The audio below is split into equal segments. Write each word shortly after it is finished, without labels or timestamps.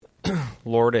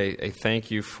Lord, I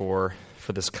thank you for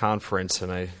this conference,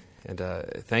 and I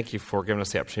thank you for giving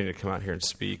us the opportunity to come out here and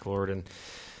speak, Lord.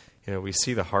 And we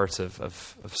see the hearts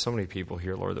of so many people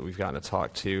here, Lord, that we've gotten to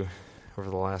talk to over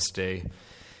the last day.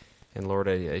 And Lord,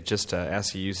 I just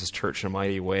ask you to use this church in a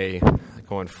mighty way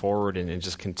going forward, and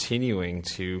just continuing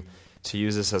to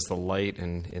use this as the light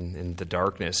in the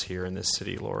darkness here in this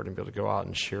city, Lord, and be able to go out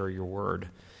and share your word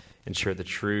and share the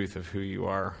truth of who you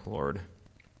are, Lord.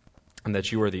 And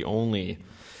that you are the only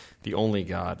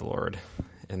God, Lord,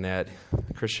 and that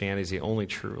Christianity is the only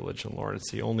true religion, Lord.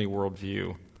 It's the only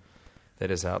worldview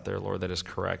that is out there, Lord, that is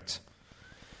correct.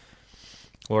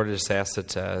 Lord, I just ask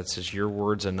that it's just your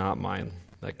words and not mine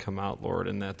that come out, Lord,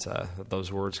 and that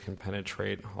those words can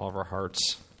penetrate all of our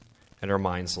hearts and our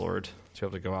minds, Lord, to be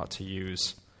able to go out to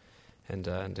use and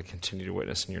to continue to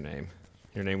witness in your name.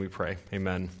 In your name we pray.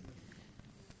 Amen.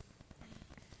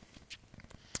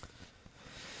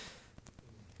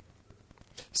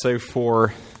 So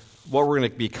for what we're going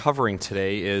to be covering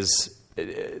today is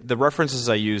the references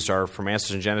I used are from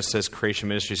Answers in Genesis, Creation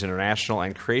Ministries International,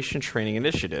 and Creation Training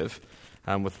Initiative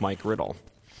with Mike Riddle.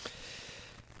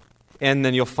 And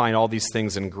then you'll find all these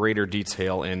things in greater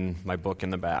detail in my book in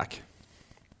the back.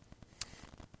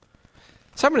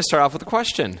 So I'm going to start off with a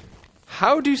question.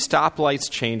 How do stoplights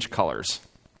change colors?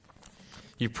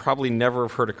 You probably never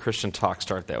have heard a Christian talk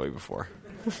start that way before.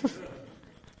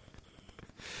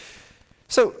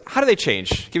 So, how do they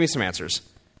change? Give me some answers.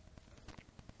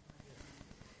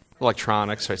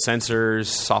 Electronics, right? Sensors,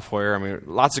 software. I mean,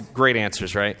 lots of great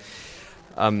answers, right?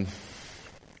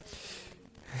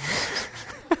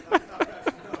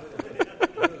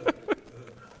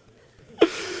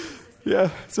 Yeah.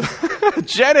 So,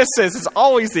 Genesis is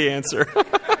always the answer.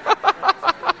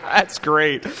 That's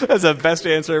great. That's the best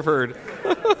answer I've heard.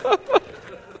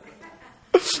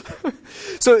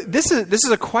 So this is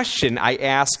a question I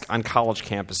ask on college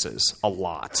campuses a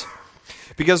lot.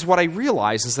 Because what I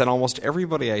realize is that almost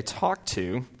everybody I talk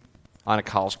to on a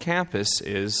college campus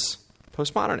is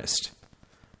postmodernist.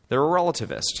 They're a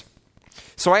relativist.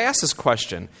 So I ask this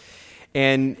question,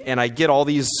 and I get all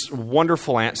these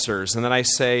wonderful answers, and then I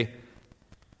say,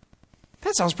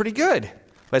 that sounds pretty good.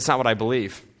 But that's not what I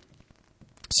believe.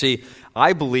 See,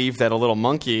 I believe that a little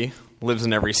monkey lives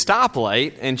in every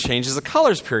stoplight and changes the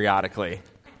colors periodically.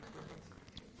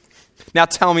 Now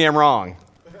tell me I'm wrong.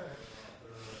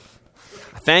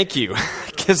 Thank you,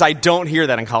 because I don't hear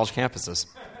that on college campuses.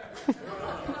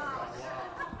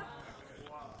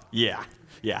 Yeah.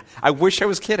 I wish I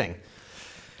was kidding.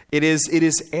 It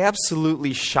is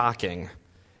absolutely shocking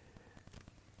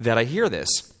that I hear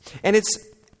this. And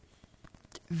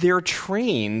they're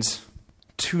trained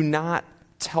to not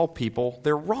tell people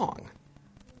they're wrong.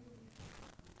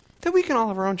 That we can all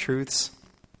have our own truths.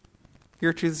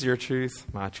 Your truth is your truth.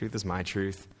 My truth is my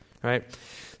truth. Right?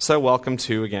 So welcome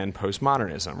to, again,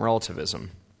 postmodernism, relativism.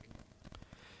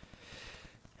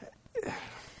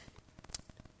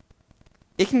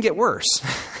 It can get worse.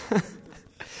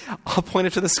 I'll point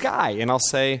it to the sky and I'll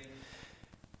say,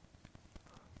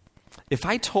 if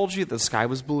I told you the sky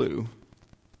was blue,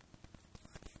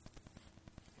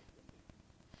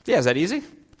 yeah, is that easy?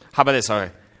 How about this? All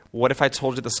right. What if I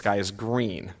told you the sky is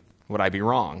green? Would I be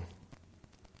wrong?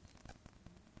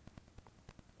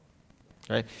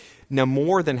 Right? Now,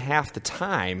 more than half the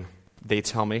time, they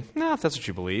tell me, no, if that's what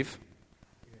you believe.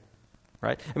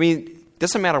 Right? I mean, it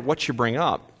doesn't matter what you bring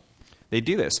up. They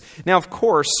do this. Now, of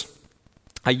course,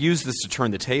 I use this to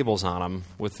turn the tables on them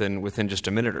within just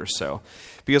a minute or so.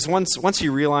 Because once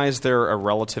you realize they're a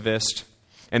relativist,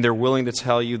 and they're willing to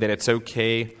tell you that it's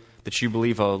okay that you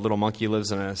believe a little monkey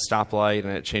lives in a stoplight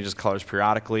and it changes colors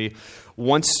periodically,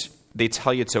 once they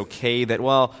tell you it's okay that,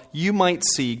 well, you might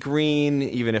see green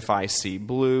even if I see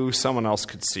blue. Someone else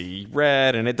could see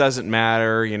red, and it doesn't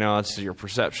matter. It's your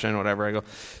perception, whatever. I go,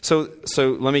 so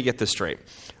let me get this straight.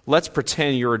 Let's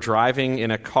pretend you're driving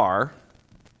in a car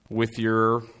with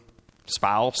your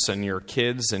spouse and your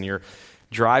kids, and you're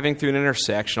driving through an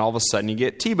intersection. All of a sudden, you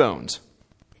get T-boned.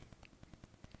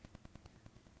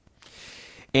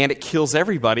 And it kills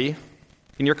everybody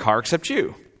in your car except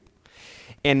you.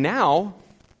 And now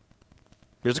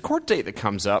there's a court date that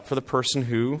comes up for the person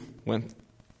who went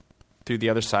through the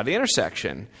other side of the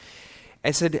intersection.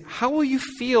 I said, how will you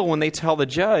feel when they tell the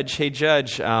judge, hey,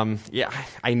 judge,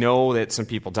 I know that some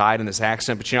people died in this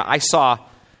accident, but, I saw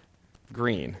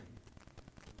green.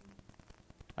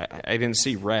 I didn't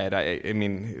see red. I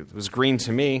mean, it was green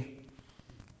to me.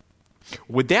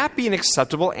 Would that be an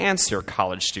acceptable answer,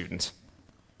 college student?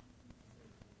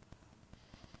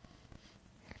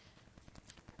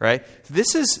 Right?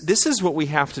 This is what we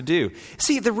have to do.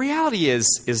 See, the reality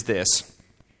is this.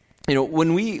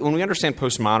 when we understand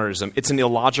postmodernism, it's an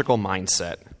illogical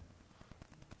mindset.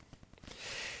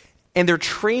 And they're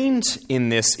trained in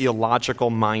this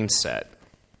illogical mindset.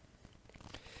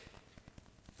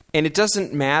 And it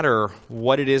doesn't matter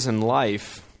what it is in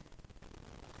life.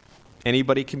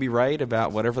 Anybody can be right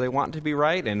about whatever they want to be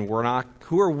right, and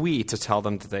who are we to tell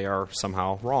them that they are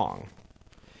somehow wrong?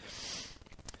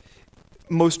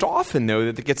 Most often,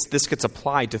 though, this gets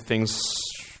applied to things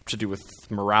to do with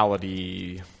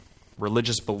morality,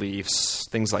 religious beliefs,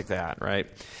 things like that, right?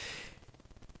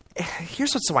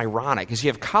 Here's what's so ironic, is you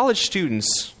have college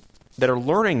students that are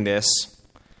learning this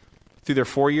through their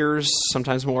 4 years,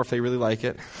 sometimes more if they really like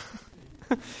it.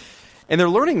 And they're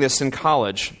learning this in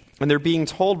college, and they're being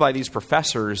told by these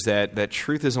professors that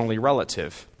truth is only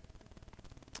relative.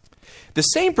 The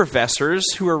same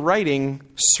professors who are writing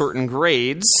certain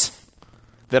grades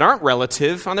that aren't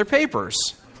relative on their papers.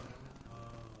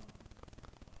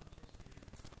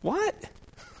 What?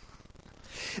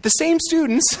 The same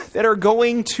students that are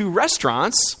going to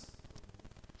restaurants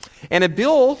and a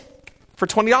bill for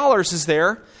 $20 is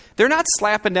there, they're not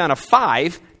slapping down a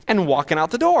 5 and walking out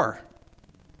the door.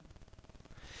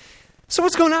 So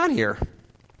what's going on here?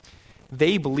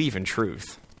 They believe in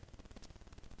truth.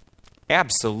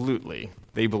 Absolutely,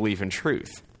 they believe in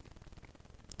truth.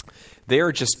 They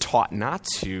are just taught not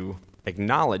to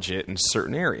acknowledge it in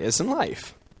certain areas in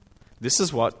life. This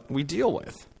is what we deal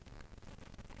with.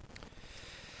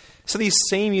 So these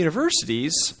same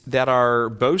universities that are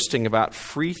boasting about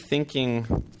free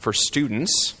thinking for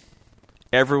students,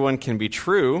 everyone can be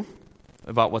true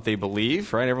about what they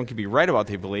believe, right? Everyone can be right about what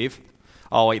they believe.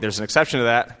 Oh, wait, there's an exception to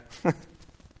that.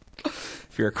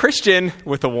 If you're a Christian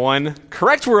with a one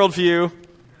correct worldview,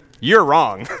 you're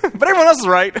wrong. But everyone else is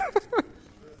right.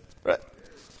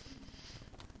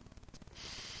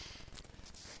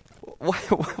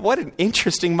 What an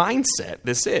interesting mindset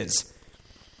this is.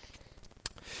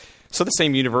 So the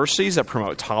same universities that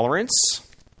promote tolerance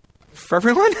for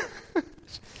everyone,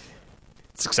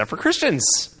 except for Christians,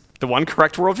 the one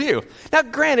correct worldview. Now,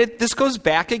 granted, this goes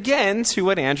back again to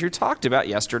what Andrew talked about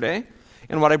yesterday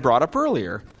and what I brought up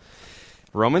earlier.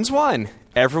 Romans 1,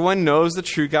 everyone knows the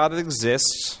true God that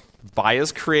exists by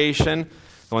his creation.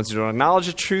 The ones who don't acknowledge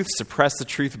the truth suppress the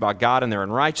truth about God and their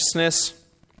unrighteousness.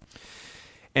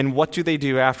 And what do they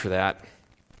do after that?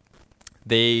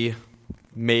 They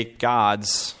make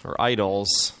gods or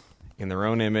idols in their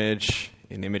own image,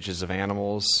 in images of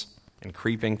animals and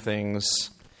creeping things,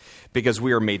 because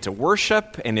we are made to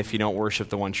worship, and if you don't worship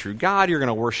the one true God, you're going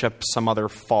to worship some other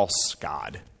false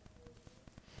god.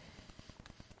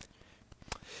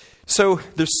 So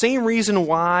the same reason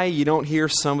why you don't hear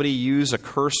somebody use a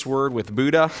curse word with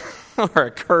Buddha or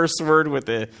a curse word with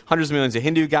the hundreds of millions of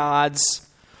Hindu gods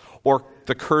or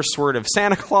the curse word of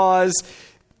Santa Claus,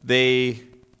 they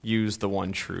use the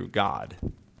one true God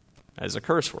as a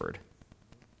curse word.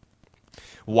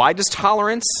 Why does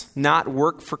tolerance not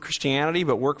work for Christianity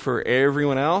but work for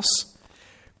everyone else?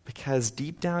 Because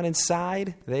deep down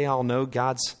inside, they all know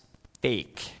God's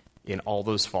fake in all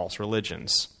those false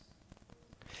religions.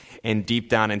 And deep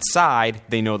down inside,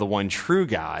 they know the one true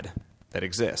God that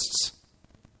exists.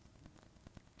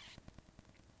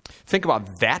 Think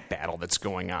about that battle that's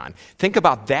going on. Think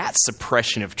about that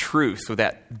suppression of truth with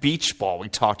that beach ball we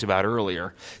talked about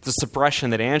earlier. The suppression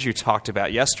that Andrew talked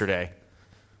about yesterday.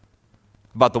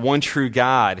 About the one true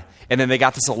God. And then they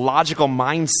got this illogical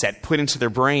mindset put into their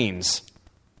brains.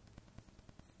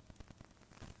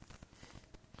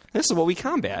 This is what we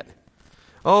combat.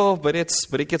 Oh, but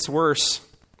it gets worse.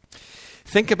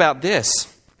 Think about this.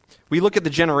 We look at the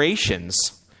generations.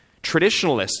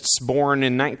 Traditionalists born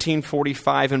in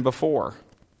 1945 and before.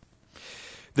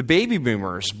 The baby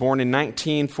boomers born in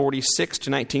 1946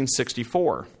 to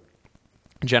 1964.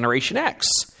 Generation X,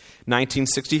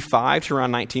 1965 to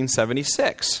around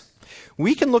 1976.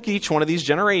 We can look at each one of these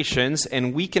generations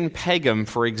and we can peg them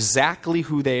for exactly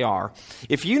who they are.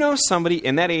 If you know somebody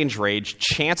in that age range,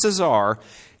 chances are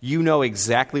you know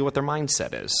exactly what their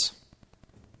mindset is.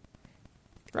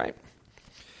 Right?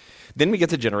 Then we get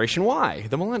to Generation Y,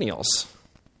 the millennials.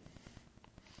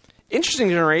 Interesting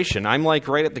generation. I'm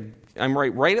right at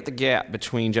the gap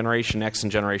between Generation X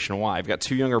and Generation Y. I've got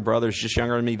two younger brothers just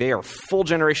younger than me. They are full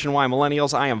Generation Y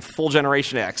millennials. I am full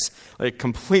Generation X. Like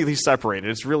completely separated.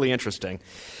 It's really interesting.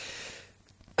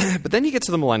 But then you get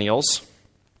to the millennials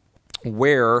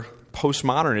where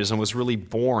postmodernism was really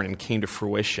born and came to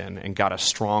fruition and got a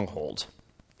stronghold.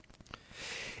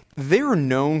 They're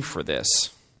known for this.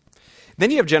 Then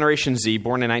you have Generation Z,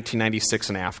 born in 1996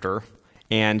 and after,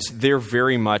 and they're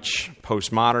very much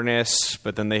postmodernists,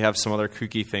 but then they have some other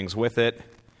kooky things with it.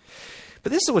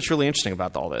 But this is what's really interesting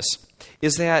about all this,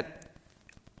 is that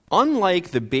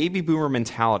unlike the baby boomer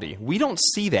mentality, we don't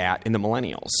see that in the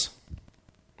millennials.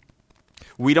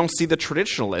 We don't see the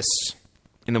traditionalists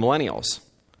in the millennials.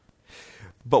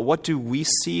 But what do we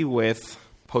see with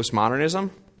postmodernism?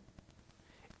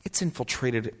 It's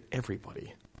infiltrated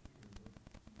everybody.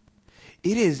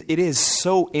 It is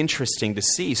so interesting to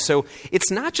see. So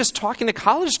it's not just talking to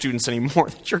college students anymore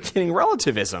that you're getting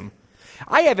relativism.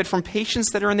 I have it from patients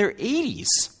that are in their 80s.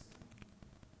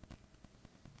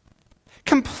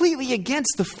 Completely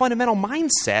against the fundamental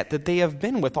mindset that they have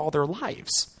been with all their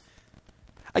lives.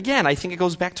 Again, I think it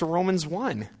goes back to Romans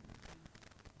 1.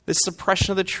 This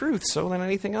suppression of the truth, so then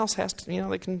anything else has to,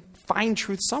 they can find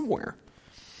truth somewhere.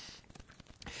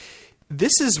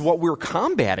 This is what we're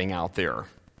combating out there.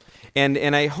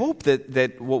 And I hope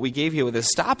that what we gave you with this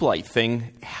stoplight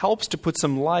thing helps to put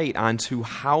some light onto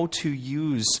how to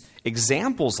use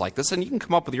examples like this. And you can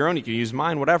come up with your own, you can use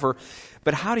mine, whatever.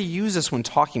 But how to use this when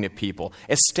talking to people.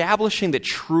 Establishing that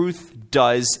truth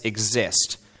does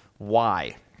exist.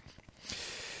 Why?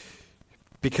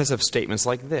 Because of statements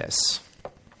like this.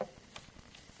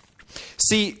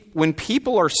 See, when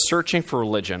people are searching for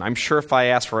religion, I'm sure if I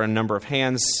ask for a number of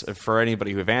hands for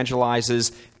anybody who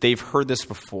evangelizes, they've heard this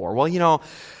before. Well,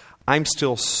 I'm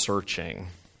still searching.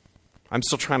 I'm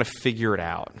still trying to figure it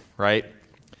out, right?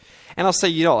 And I'll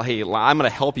say, hey, I'm going to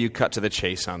help you cut to the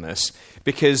chase on this.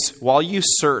 Because while you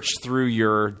search through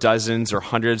your dozens or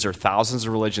hundreds or thousands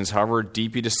of religions, however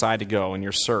deep you decide to go in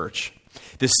your search,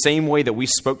 the same way that we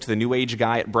spoke to the New Age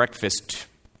guy at breakfast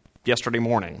yesterday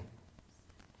morning,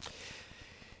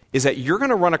 is that you're going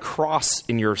to run across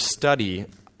in your study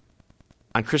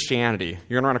on Christianity,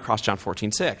 you're going to run across John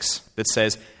 14:6 that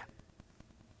says,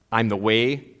 I'm the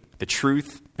way, the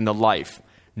truth, and the life.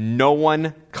 No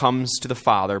one comes to the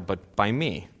Father but by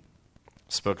me.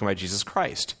 Spoken by Jesus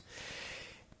Christ.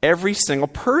 Every single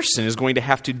person is going to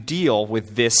have to deal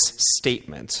with this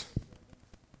statement.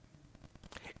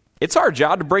 It's our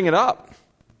job to bring it up.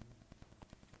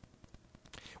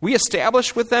 We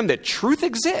establish with them that truth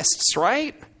exists,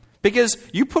 right? Because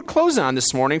you put clothes on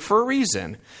this morning for a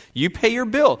reason. You pay your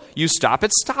bill. You stop at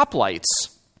stoplights.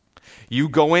 You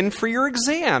go in for your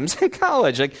exams in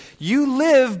college. You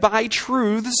live by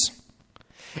truths,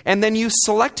 and then you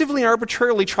selectively and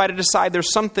arbitrarily try to decide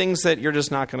there's some things that you're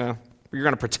just not going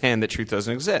to pretend that truth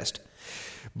doesn't exist.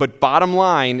 But bottom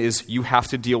line is you have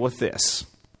to deal with this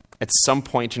at some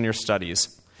point in your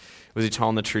studies. Was he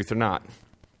telling the truth or not?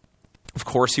 Of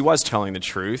course he was telling the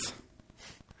truth.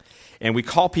 And we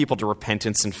call people to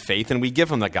repentance and faith, and we give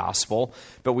them the gospel,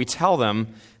 but we tell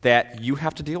them that you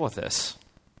have to deal with this.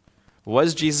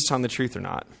 Was Jesus telling the truth or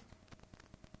not?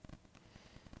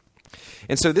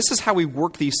 And so this is how we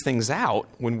work these things out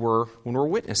when we're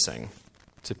witnessing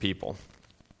to people.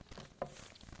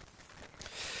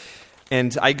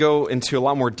 And I go into a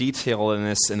lot more detail in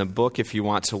this in the book if you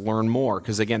want to learn more,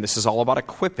 because again, this is all about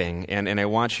equipping, and I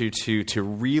want you to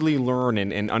really learn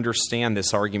and understand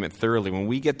this argument thoroughly. When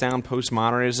we get down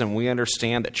postmodernism, we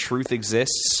understand that truth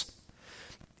exists.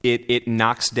 It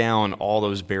knocks down all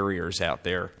those barriers out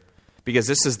there, because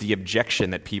this is the objection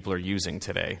that people are using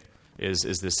today, is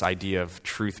this idea of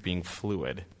truth being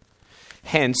fluid.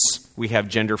 Hence, we have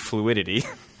gender fluidity.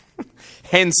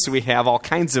 Hence, we have all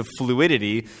kinds of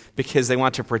fluidity because they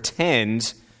want to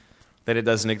pretend that it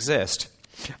doesn't exist.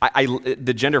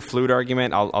 The gender fluid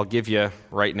argument, I'll give you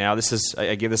right now.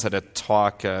 I gave this at a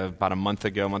talk about a month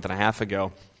and a half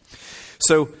ago.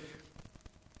 So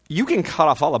you can cut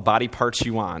off all the body parts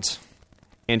you want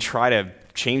and try to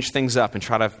change things up and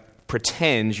try to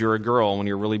pretend you're a girl when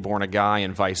you're really born a guy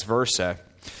and vice versa.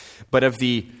 But of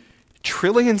the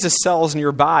trillions of cells in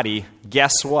your body,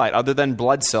 guess what? Other than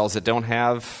blood cells that don't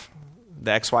have the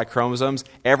XY chromosomes,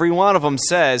 every one of them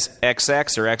says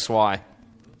XX or XY.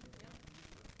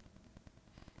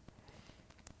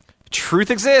 Truth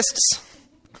exists.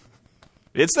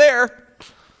 It's there.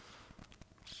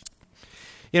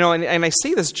 And I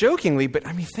say this jokingly, but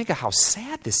think of how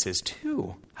sad this is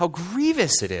too. How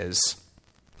grievous it is.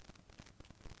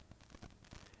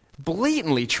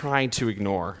 Blatantly trying to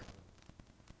ignore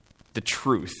the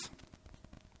truth.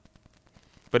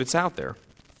 But it's out there.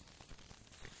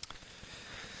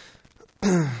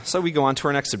 So we go on to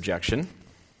our next objection.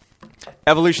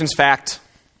 Evolution's fact.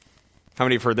 How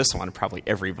many have heard this one? Probably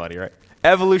everybody, right?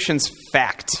 Evolution's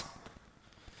fact.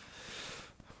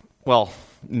 Well,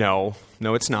 no,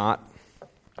 it's not.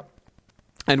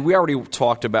 And we already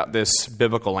talked about this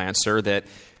biblical answer that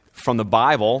from the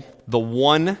Bible, the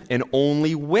one and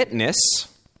only witness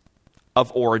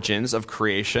of origins of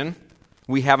creation,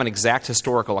 we have an exact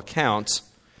historical account,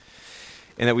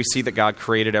 and that we see that God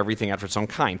created everything after its own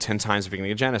kind, 10 times the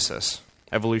beginning of Genesis.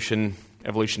 Evolution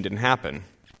didn't happen.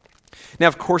 Now,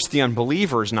 of course, the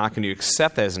unbeliever is not going to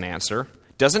accept that as an answer.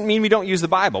 Doesn't mean we don't use the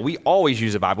Bible. We always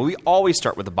use the Bible. We always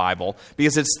start with the Bible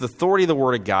because it's the authority of the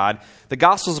Word of God. The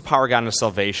gospel is the power of God unto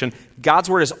salvation. God's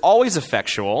Word is always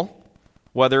effectual,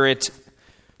 whether it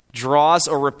draws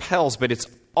or repels, but it's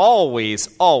always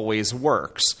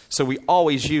works. So we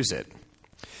always use it.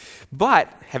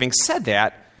 But having said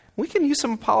that, we can use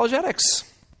some apologetics.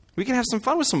 We can have some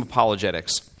fun with some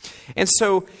apologetics. And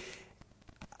so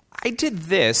I did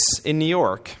this in New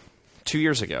York 2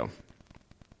 years ago.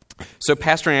 So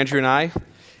Pastor Andrew and I,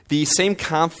 the same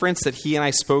conference that he and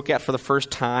I spoke at for the first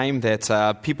time,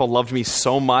 that people loved me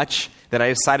so much that I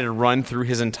decided to run through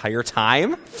his entire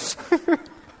time.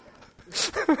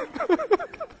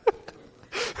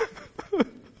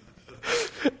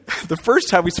 The first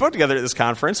time we spoke together at this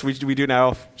conference, we do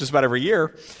now just about every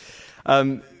year,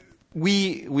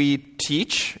 we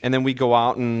teach, and then we go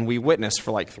out and we witness for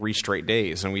like 3 straight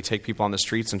days, and we take people on the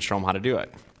streets and show them how to do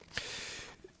it.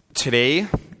 Today,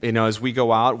 as we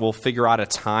go out, we'll figure out a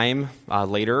time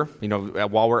later.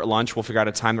 While we're at lunch, we'll figure out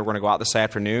a time that we're going to go out this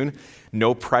afternoon.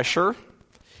 No pressure.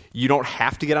 You don't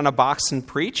have to get on a box and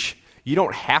preach. You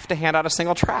don't have to hand out a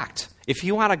single tract. If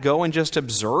you want to go and just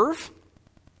observe,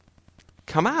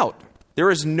 come out.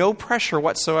 There is no pressure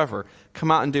whatsoever.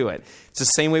 Come out and do it. It's the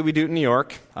same way we do it in New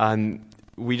York.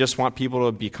 We just want people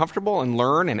to be comfortable and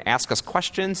learn and ask us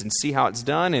questions and see how it's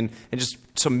done and just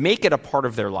to make it a part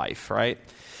of their life, right?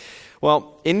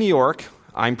 Well, in New York,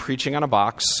 I'm preaching on a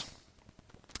box,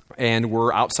 and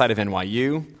we're outside of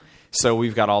NYU, so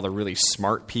we've got all the really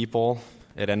smart people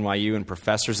at NYU and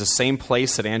professors, the same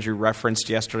place that Andrew referenced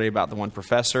yesterday about the one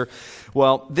professor.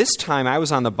 Well, this time I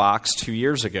was on the box 2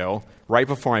 years ago, right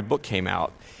before my book came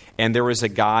out, and there was a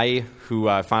guy who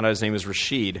I found out his name was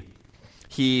Rashid.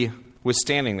 He was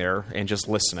standing there and just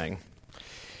listening.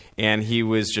 And he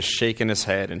was just shaking his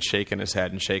head and shaking his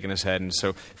head and shaking his head. And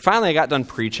so finally I got done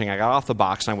preaching. I got off the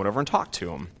box and I went over and talked to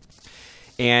him.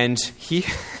 And he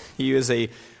is a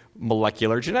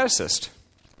molecular geneticist.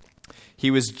 He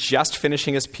was just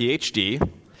finishing his PhD,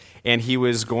 and he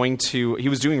was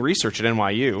doing research at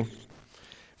NYU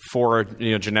for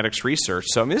genetics research.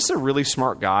 So this is a really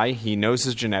smart guy. He knows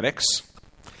his genetics.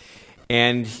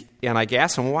 And I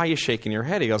asked him, why are you shaking your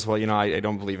head? He goes, well, I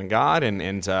don't believe in God,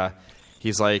 and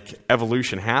he's like,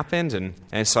 evolution happened,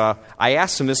 and so I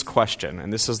asked him this question,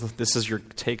 and this is your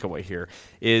takeaway here,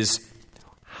 is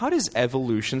how does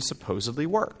evolution supposedly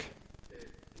work?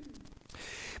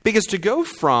 Because to go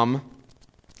from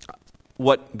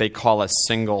what they call a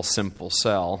single simple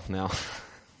cell, now,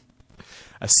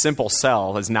 a simple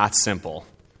cell is not simple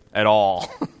at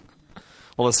all.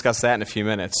 We'll discuss that in a few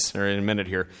minutes, or in a minute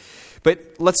here. But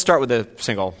let's start with a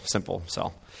single simple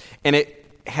cell. And it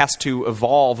has to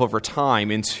evolve over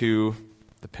time into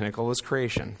the pinnacle of his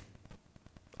creation.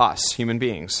 Us, human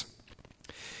beings.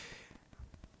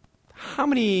 How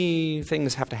many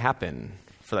things have to happen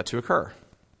for that to occur?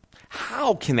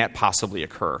 How can that possibly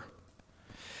occur?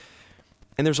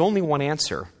 And there's only one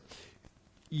answer.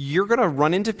 You're going to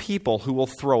run into people who will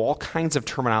throw all kinds of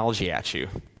terminology at you.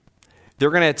 They're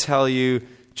going to tell you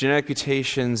genetic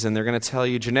mutations, and they're going to tell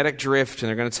you genetic drift, and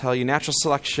they're going to tell you natural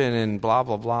selection, and blah,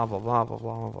 blah, blah, blah, blah, blah,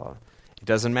 blah, blah. It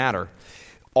doesn't matter.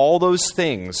 All those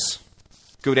things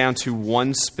go down to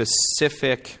one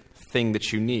specific thing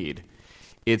that you need.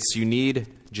 You need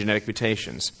genetic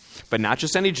mutations. But not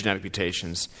just any genetic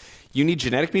mutations. You need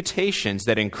genetic mutations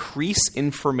that increase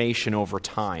information over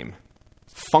time.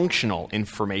 Functional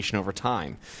information over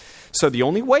time. So the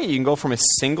only way you can go from a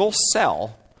single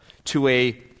cell to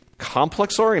a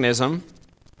complex organism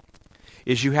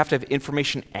is you have to have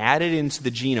information added into the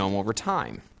genome over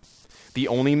time. The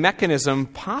only mechanism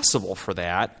possible for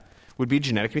that would be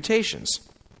genetic mutations.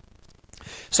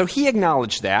 So he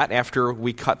acknowledged that after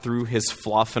we cut through his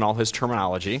fluff and all his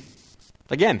terminology.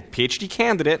 Again, PhD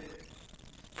candidate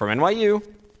from NYU.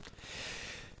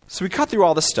 So we cut through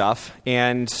all this stuff,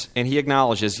 and he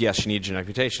acknowledges, yes, you need genetic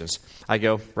mutations. I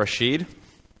go, Rashid,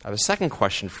 I have a second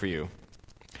question for you.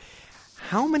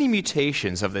 How many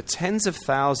mutations of the tens of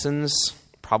thousands,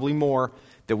 probably more,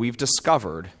 that we've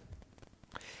discovered,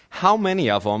 how many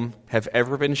of them have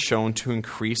ever been shown to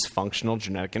increase functional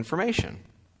genetic information?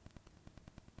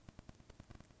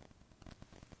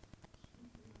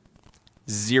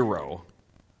 Zero.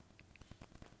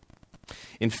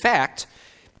 In fact,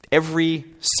 every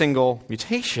single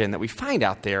mutation that we find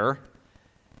out there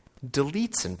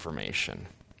deletes information.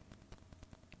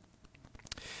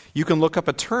 You can look up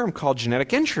a term called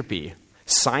genetic entropy.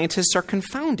 Scientists are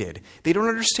confounded. They don't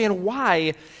understand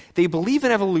why they believe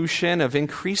in evolution of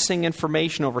increasing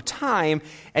information over time,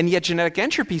 and yet genetic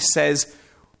entropy says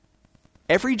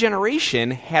every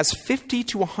generation has 50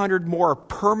 to 100 more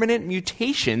permanent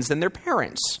mutations than their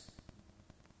parents.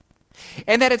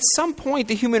 And that at some point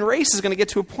the human race is going to get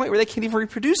to a point where they can't even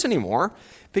reproduce anymore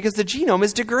because the genome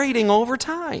is degrading over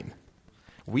time.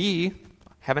 We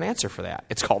have an answer for that.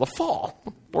 It's called a fall,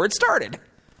 where it started.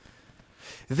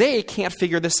 They can't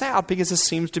figure this out because this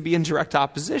seems to be in direct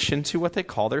opposition to what they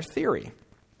call their theory.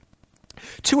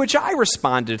 To which I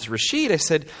responded to Rashid, I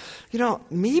said,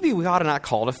 maybe we ought to not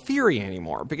call it a theory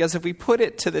anymore, because if we put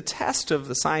it to the test of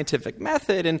the scientific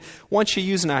method, and once you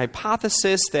use an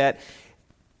hypothesis that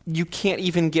you can't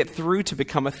even get through to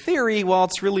become a theory, well,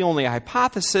 it's really only a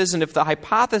hypothesis, and if the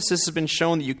hypothesis has been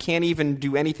shown that you can't even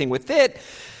do anything with it,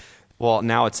 well,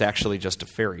 now it's actually just a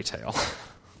fairy tale,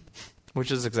 which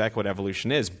is exactly what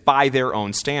evolution is, by their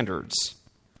own standards.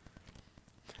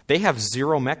 They have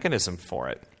zero mechanism for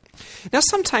it. Now,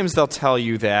 sometimes they'll tell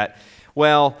you that,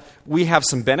 well, we have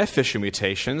some beneficial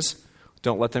mutations.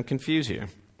 Don't let them confuse you.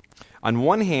 On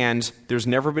one hand, there's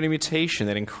never been a mutation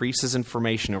that increases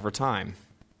information over time.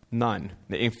 None.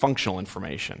 Functional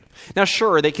information. Now,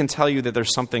 sure, they can tell you that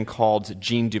there's something called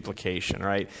gene duplication,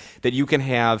 right? That you can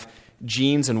have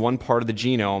genes in one part of the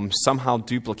genome somehow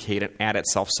duplicate and add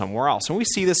itself somewhere else. And we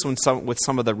see this with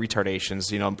some of the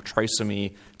retardations,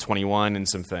 trisomy 21 and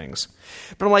some things.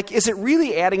 But I'm like, is it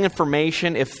really adding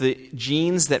information if the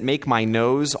genes that make my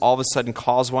nose all of a sudden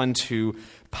cause one to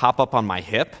pop up on my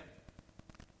hip?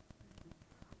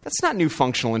 That's not new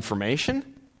functional information,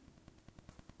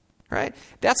 right?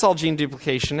 That's all gene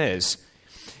duplication is.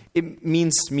 It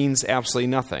means absolutely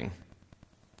nothing.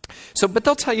 But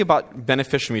they'll tell you about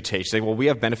beneficial mutations. They say, well, we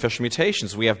have beneficial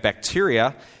mutations. We have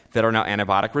bacteria that are now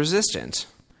antibiotic resistant.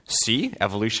 See,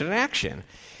 evolution in action.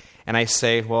 And I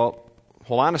say, well,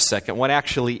 hold on a second. What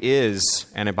actually is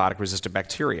antibiotic resistant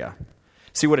bacteria?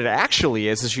 See, what it actually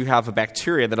is you have a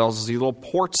bacteria that has these little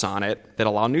ports on it that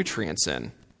allow nutrients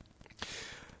in.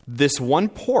 This one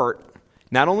port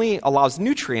not only allows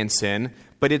nutrients in,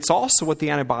 but it's also what the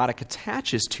antibiotic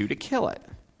attaches to kill it.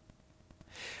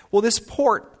 Well, this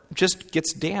port just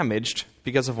gets damaged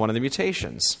because of one of the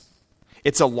mutations.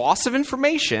 It's a loss of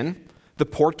information. The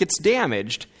port gets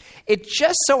damaged. It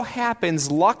just so happens,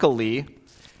 luckily,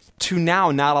 to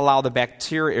now not allow the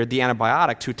bacteria or the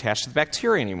antibiotic to attach to the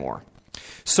bacteria anymore.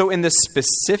 So in the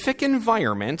specific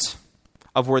environment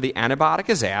of where the antibiotic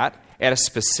is at a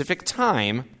specific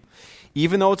time,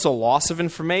 even though it's a loss of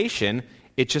information,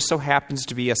 it just so happens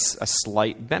to be a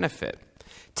slight benefit.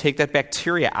 Take that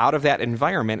bacteria out of that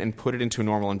environment and put it into a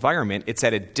normal environment, it's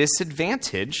at a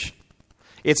disadvantage.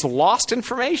 It's lost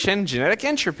information, genetic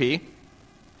entropy,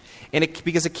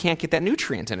 because it can't get that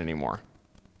nutrient in anymore.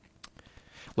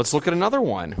 Let's look at another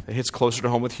one that hits closer to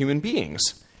home with human beings.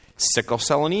 Sickle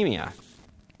cell anemia.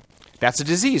 That's a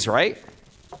disease, right?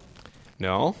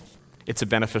 No, it's a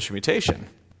beneficial mutation.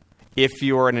 If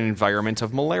you're in an environment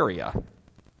of malaria.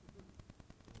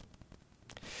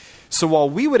 So while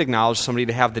we would acknowledge somebody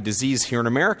to have the disease here in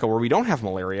America where we don't have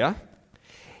malaria,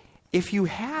 if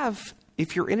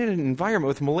you're in an environment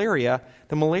with malaria,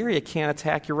 the malaria can't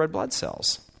attack your red blood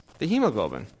cells, the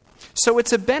hemoglobin. So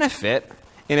it's a benefit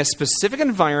in a specific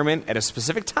environment at a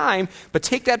specific time, but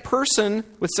take that person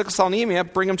with sickle cell anemia,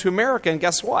 bring them to America, and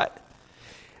guess what?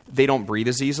 They don't breathe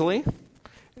as easily.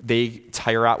 They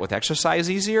tire out with exercise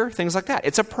easier, things like that.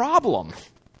 It's a problem.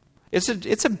 It's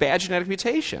a bad genetic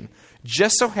mutation.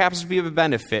 Just so happens to be of a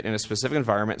benefit in a specific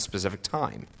environment, specific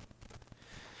time.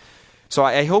 So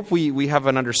I hope we have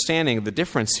an understanding of the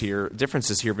differences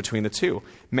here between the two.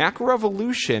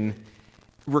 Macroevolution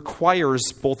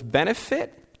requires both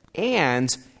benefit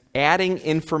and adding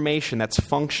information that's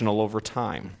functional over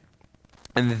time.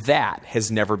 And that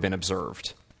has never been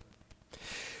observed.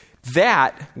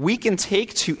 That we can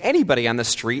take to anybody on the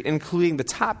street, including the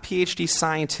top PhD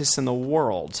scientists in the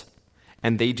world,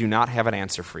 and they do not have an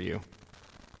answer for you.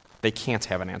 They can't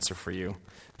have an answer for you.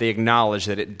 They acknowledge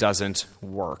that it doesn't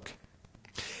work.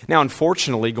 Now,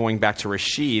 unfortunately, going back to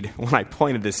Rashid, when I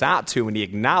pointed this out to him and he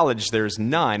acknowledged there's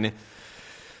none,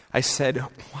 I said,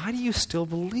 why do you still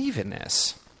believe in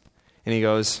this? And he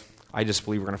goes, I just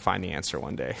believe we're going to find the answer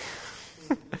one day.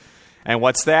 And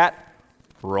what's that?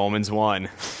 Romans 1.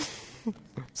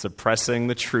 Suppressing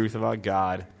the truth about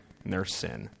God and their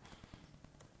sin.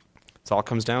 That's all it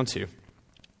comes down to.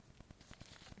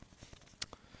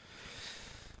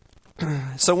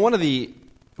 So one of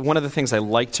the things I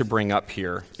like to bring up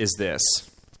here is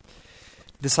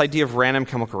this idea of random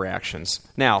chemical reactions.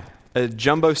 Now, a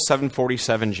jumbo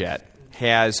 747 jet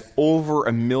has over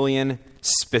 1 million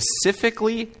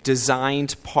specifically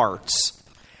designed parts,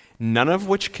 none of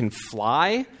which can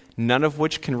fly, none of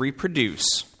which can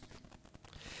reproduce,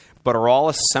 but are all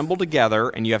assembled together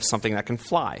and you have something that can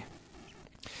fly.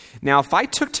 Now, if I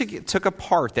took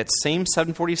apart that same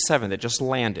 747 that just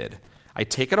landed, I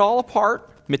take it all apart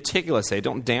meticulously, I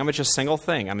don't damage a single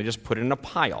thing, and I just put it in a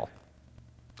pile.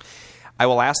 I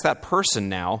will ask that person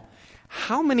now,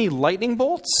 how many lightning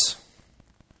bolts,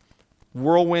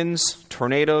 whirlwinds,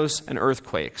 tornadoes, and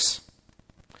earthquakes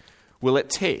will it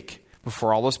take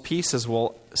before all those pieces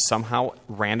will somehow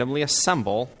randomly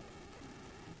assemble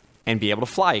and be able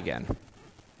to fly again?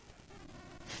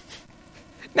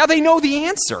 Now they know the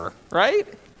answer, right?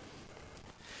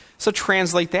 So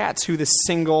translate that to the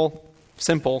simple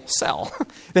cell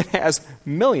that has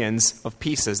millions of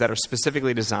pieces that are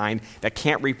specifically designed, that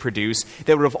can't reproduce,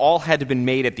 that would have all had to been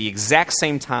made at the exact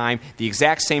same time, the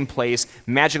exact same place,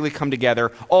 magically come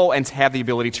together, and to have the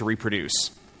ability to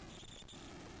reproduce.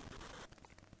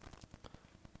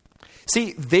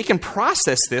 See, they can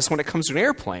process this when it comes to an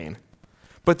airplane,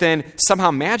 but then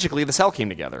somehow magically the cell came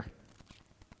together.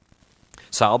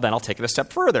 So I'll take it a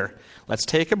step further. Let's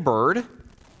take a bird.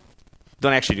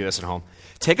 Don't actually do this at home.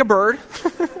 Take a bird,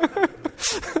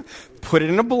 put it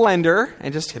in a blender,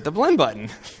 and just hit the blend button.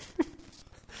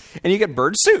 And you get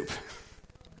bird soup.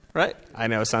 Right? I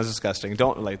know, it sounds disgusting.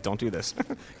 Don't do this.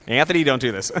 Anthony, don't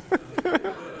do this.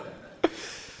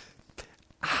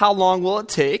 How long will it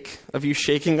take of you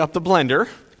shaking up the blender?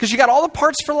 Because you got all the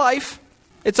parts for life.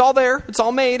 It's all there. It's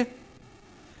all made.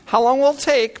 How long will it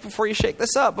take before you shake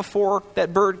this up, before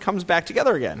that bird comes back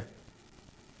together again?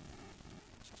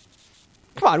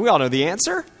 Come on, we all know the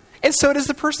answer. And so does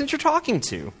the person that you're talking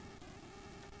to.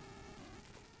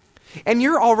 And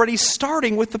you're already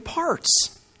starting with the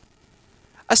parts.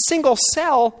 A single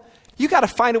cell, you got to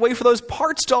find a way for those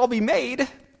parts to all be made,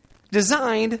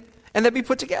 designed, and then be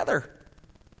put together.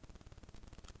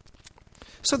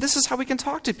 So this is how we can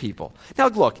talk to people. Now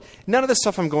look, none of the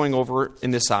stuff I'm going over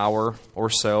in this hour or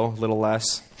so, a little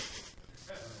less,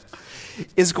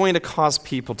 is going to cause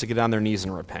people to get on their knees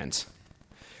and repent.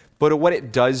 But what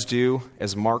it does do,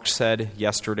 as Mark said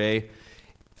yesterday,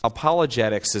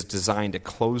 apologetics is designed to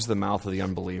close the mouth of the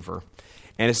unbeliever.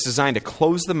 And it's designed to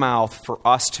close the mouth for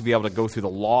us to be able to go through the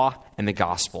law and the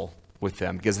gospel with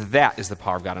them, because that is the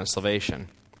power of God unto salvation.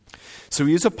 So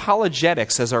we use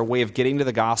apologetics as our way of getting to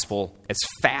the gospel as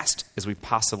fast as we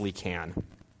possibly can.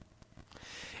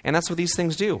 And that's what these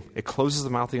things do. It closes the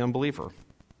mouth of the unbeliever.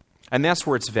 And that's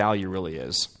where its value really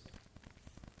is.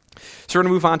 So we're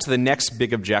going to move on to the next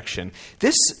big objection.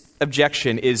 This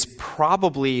objection is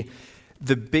probably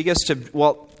the biggest,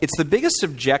 it's the biggest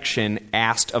objection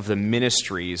asked of the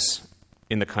ministries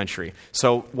in the country.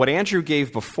 So what Andrew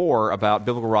gave before about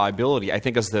biblical reliability, I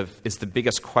think is the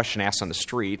biggest question asked on the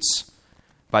streets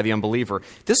by the unbeliever.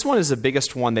 This one is the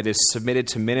biggest one that is submitted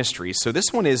to ministries. So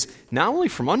this one is not only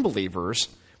from unbelievers,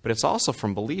 but it's also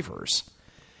from believers.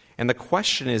 And the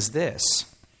question is this: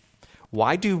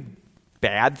 why do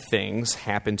bad things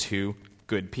happen to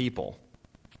good people?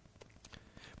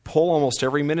 Poll almost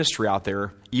every ministry out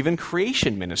there, even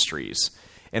creation ministries,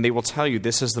 and they will tell you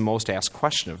this is the most asked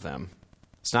question of them.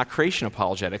 It's not creation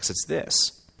apologetics, it's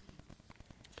this.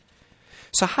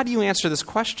 So how do you answer this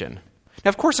question? Now,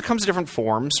 of course, it comes in different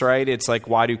forms, right? It's like,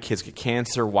 why do kids get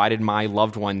cancer? Why did my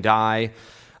loved one die?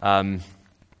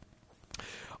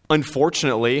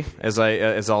 Unfortunately, as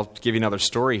I'll give you another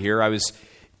story here,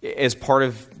 as part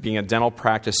of being a dental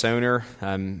practice owner,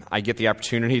 I get the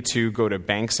opportunity to go to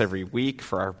banks every week.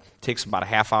 Takes about a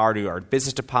half hour to do our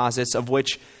business deposits, of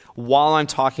which, while I'm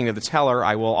talking to the teller,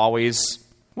 I will always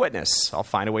witness. I'll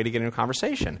find a way to get into a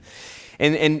conversation.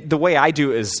 And the way I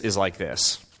do it is like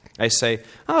this. I say,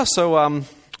 what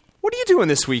are you doing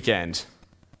this weekend?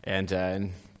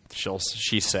 And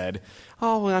she said,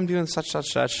 well, I'm doing such.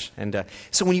 And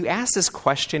so when you ask this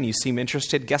question, you seem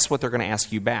interested, guess what they're going to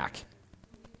ask you back?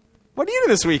 What are you doing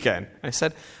this weekend? I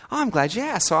said, I'm glad you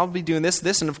asked. So I'll be doing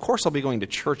this, and of course I'll be going to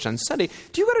church on Sunday.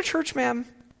 Do you go to church, ma'am?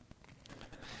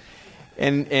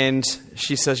 And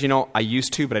she says, I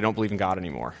used to, but I don't believe in God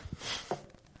anymore.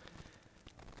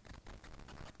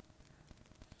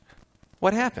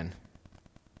 What happened?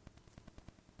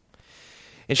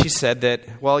 And she said that,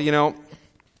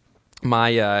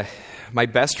 my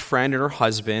best friend and her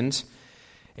husband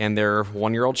and their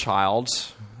 1-year-old child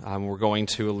were going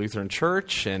to a Lutheran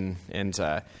church, and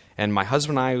my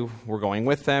husband and I were going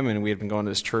with them, and we had been going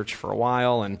to this church for a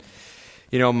while, and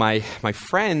my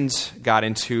friend got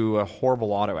into a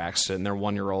horrible auto accident, and their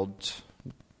 1-year-old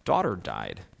daughter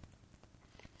died.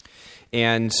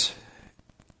 And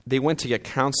they went to get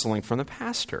counseling from the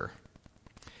pastor.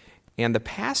 And the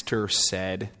pastor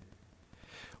said,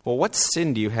 well, what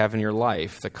sin do you have in your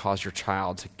life that caused your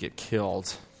child to get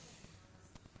killed?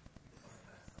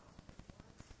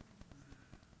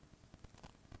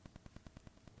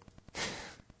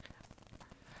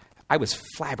 I was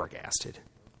flabbergasted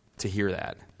to hear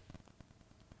that.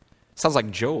 Sounds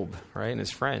like Job, right, and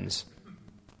his friends.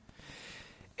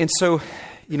 And so,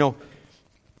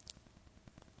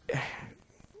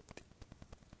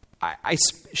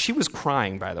 she was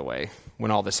crying, by the way, when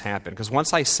all this happened. Because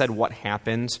once I said what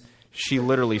happened, she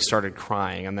literally started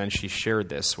crying, and then she shared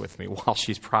this with me while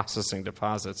she's processing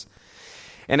deposits.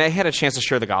 And I had a chance to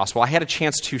share the gospel. I had a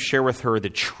chance to share with her the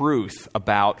truth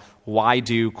about why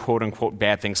do quote-unquote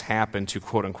bad things happen to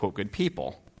quote-unquote good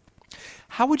people.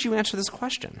 How would you answer this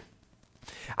question?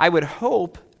 I would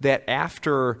hope that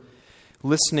after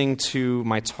listening to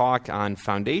my talk on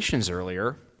foundations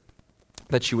earlier,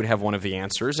 that you would have one of the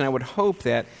answers. And I would hope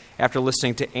that after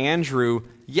listening to Andrew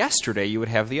yesterday, you would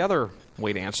have the other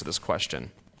way to answer this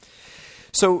question.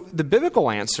 So the biblical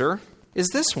answer is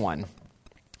this one.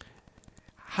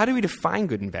 How do we define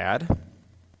good and bad?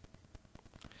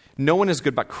 No one is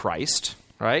good but Christ,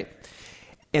 right?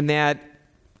 And that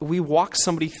we walk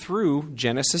somebody through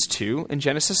Genesis 2 and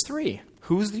Genesis 3.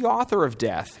 Who's the author of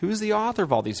death? Who's the author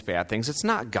of all these bad things? It's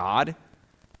not God.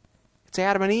 It's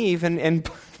Adam and Eve, and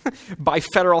by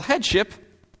federal headship,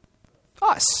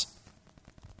 us.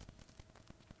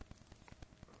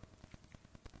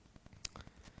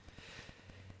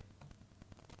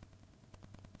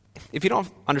 If you don't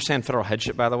understand federal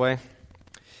headship, by the way,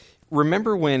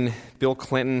 remember when Bill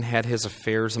Clinton had his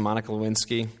affairs with Monica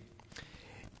Lewinsky,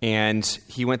 and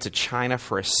he went to China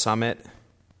for a summit,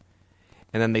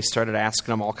 and then they started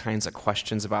asking him all kinds of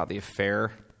questions about the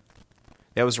affair?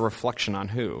 That was a reflection on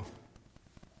who?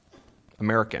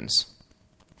 Americans.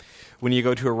 When you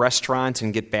go to a restaurant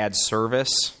and get bad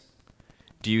service,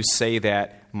 do you say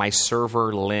that my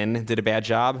server, Lynn, did a bad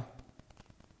job?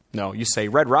 No, you say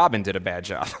Red Robin did a bad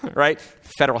job, right?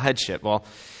 Federal headship. Well,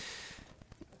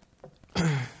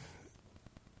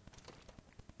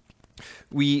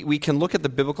 we can look at the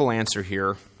biblical answer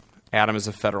here. Adam is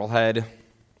a federal head.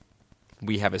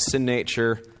 We have a sin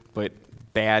nature, but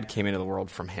bad came into the world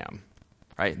from him,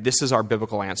 right? This is our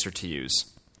biblical answer to use.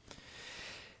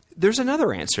 There's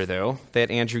another answer, though,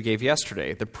 that Andrew gave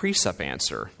yesterday, the precept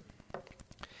answer.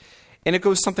 And it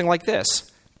goes something like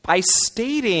this. By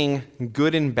stating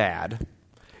good and bad,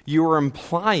 you are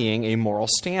implying a moral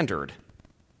standard.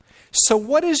 So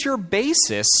what is your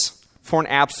basis for an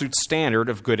absolute standard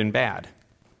of good and bad?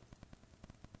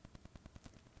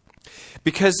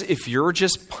 Because if you're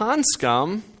just pond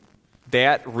scum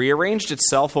that rearranged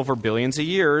itself over billions of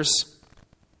years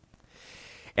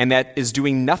and that is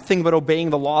doing nothing but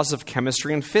obeying the laws of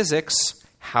chemistry and physics,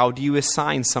 how do you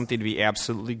assign something to be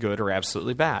absolutely good or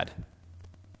absolutely bad?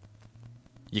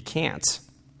 You can't.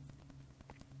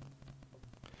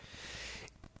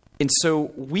 And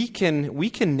so we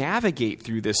can navigate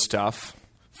through this stuff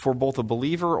for both a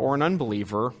believer or an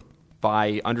unbeliever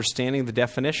by understanding the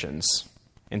definitions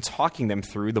and talking them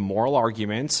through the moral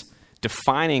arguments,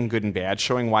 defining good and bad,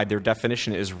 showing why their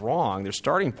definition is wrong, their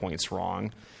starting point's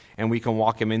wrong, and we can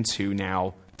walk them into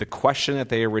now the question that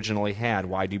they originally had,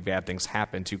 why do bad things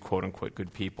happen to quote-unquote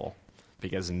good people?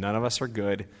 Because none of us are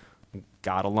good,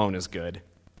 God alone is good.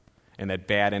 And that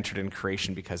bad entered in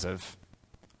creation because of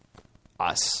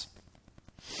us.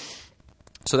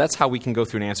 So that's how we can go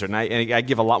through an answer. And I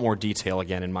give a lot more detail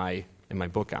again in my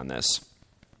book on this.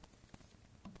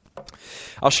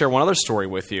 I'll share one other story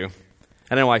with you. I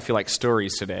don't know why I feel like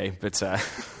stories today, but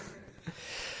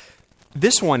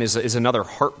this one is another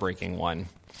heartbreaking one.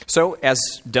 So as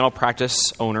dental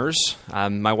practice owners,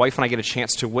 my wife and I get a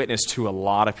chance to witness to a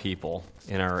lot of people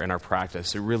in our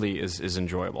practice. It really is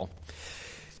enjoyable.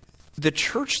 The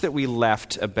church that we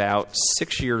left about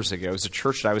 6 years ago is a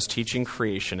church that I was teaching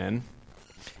creation in.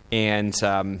 And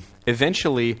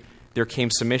eventually there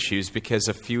came some issues because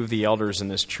a few of the elders in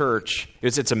this church,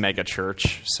 it's a mega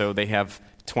church, so they have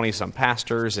 20-some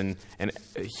pastors and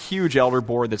a huge elder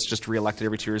board that's just reelected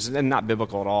every 2 years, and not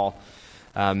biblical at all.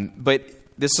 But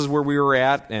this is where we were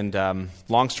at, and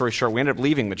long story short, we ended up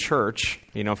leaving the church,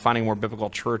 finding a more biblical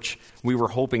church. We were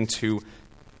hoping to,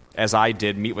 as I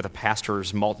did, meet with a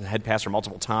head pastor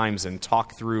multiple times and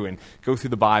talk through and go through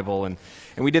the Bible. And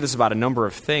we did this about a number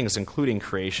of things, including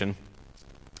creation.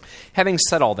 Having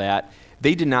said all that,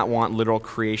 they did not want literal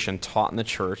creation taught in the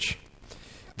church.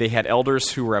 They had elders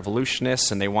who were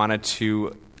evolutionists, and they wanted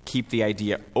to keep the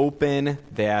idea open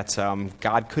that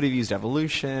God could have used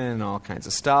evolution and all kinds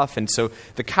of stuff. And so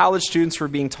the college students were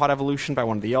being taught evolution by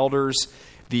one of the elders.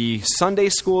 The Sunday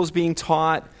school is being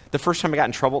taught The first time I got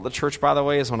in trouble at the church, by the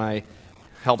way, is when I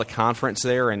held a conference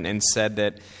there and said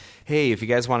that, hey, if you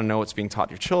guys want to know what's being taught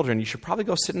to your children, you should probably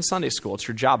go sit in Sunday school. It's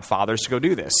your job, fathers, to go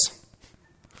do this.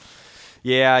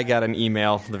 Yeah, I got an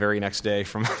email the very next day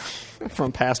from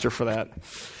from pastor for that.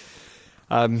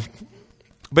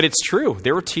 But it's true.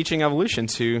 They were teaching evolution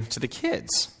to the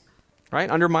kids, right?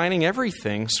 Undermining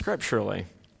everything scripturally.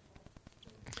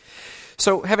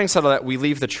 So having said all that, we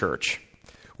leave the church.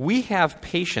 We have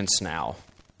patients now.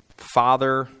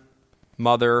 Father,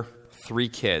 mother, 3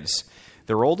 kids.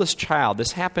 Their oldest child,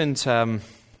 this happened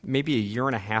maybe a year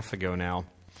and a half ago now.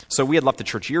 So we had left the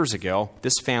church years ago.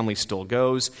 This family still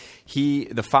goes.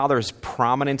 The father is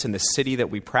prominent in the city that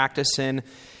we practice in,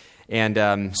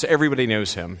 and so everybody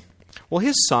knows him. Well,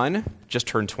 his son just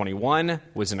turned 21,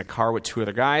 was in a car with 2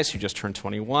 other guys who just turned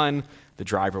 21. The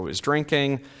driver was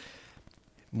drinking,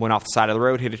 went off the side of the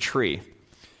road, hit a tree.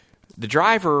 The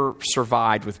driver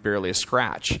survived with barely a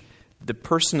scratch. The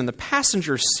person in the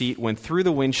passenger seat went through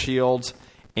the windshield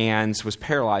and was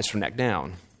paralyzed from neck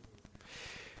down.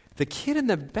 The kid in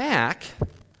the back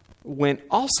went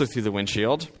also through the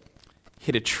windshield,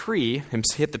 hit the tree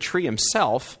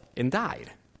himself, and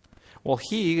died. Well,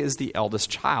 he is the eldest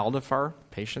child of our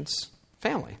patient's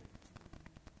family.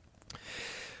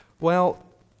 Well,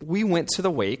 we went to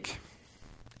the wake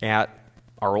at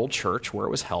our old church where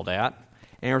it was held at,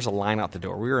 and there was a line out the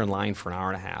door. We were in line for an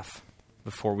hour and a half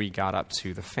before we got up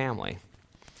to the family.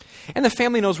 And the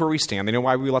family knows where we stand. They know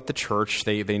why we left the church.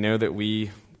 They know that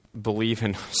we believe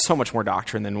in so much more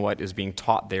doctrine than what is being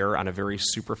taught there on a very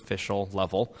superficial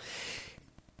level.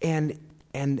 And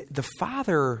the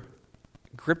father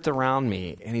gripped around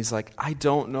me, and he's like, I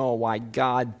don't know why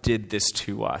God did this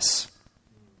to us.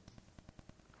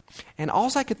 And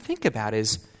all I could think about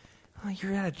is,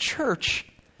 you're at a church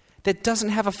that doesn't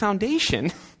have a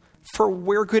foundation for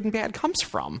where good and bad comes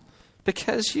from,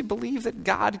 because you believe that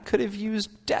God could have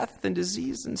used death and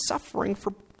disease and suffering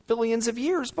for billions of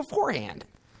years beforehand,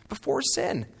 before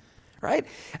sin, right?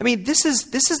 I mean, this is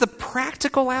the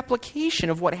practical application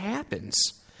of what happens,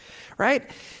 right?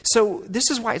 So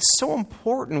this is why it's so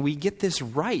important we get this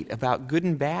right about good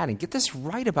and bad, and get this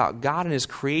right about God and his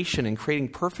creation and creating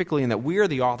perfectly, and that we are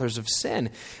the authors of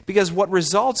sin. Because what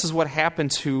results is what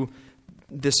happened to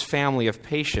this family of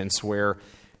patients where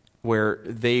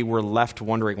they were left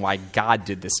wondering why God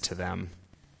did this to them.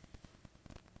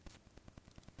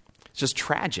 It's just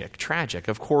tragic.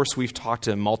 Of course, we've talked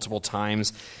to him multiple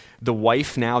times. The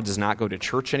wife now does not go to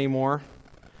church anymore.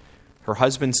 Her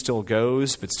husband still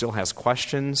goes, but still has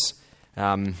questions.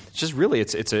 It's just really,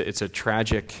 it's a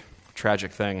tragic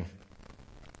thing.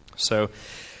 So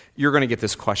you're going to get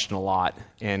this question a lot,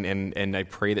 and I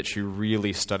pray that you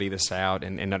really study this out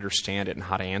and understand it and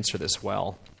how to answer this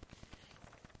well.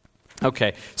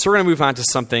 Okay, so we're going to move on to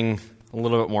something a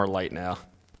little bit more light now.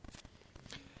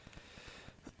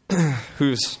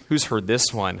 Who's heard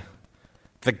this one?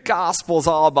 The gospel's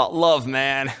all about love,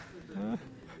 man.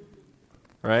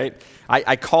 Right?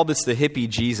 I call this the hippie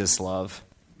Jesus love.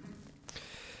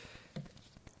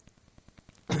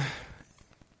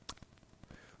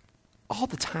 All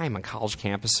the time on college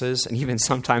campuses, and even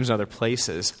sometimes in other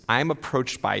places, I'm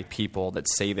approached by people that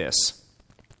say this.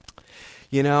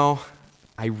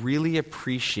 I really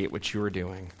appreciate what you are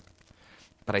doing,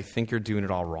 but I think you're doing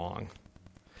it all wrong.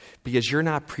 Because you're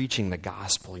not preaching the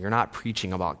gospel. You're not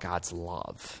preaching about God's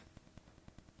love.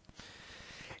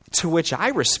 To which I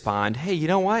respond, hey, you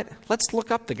know what? Let's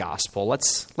look up the gospel.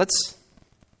 Let's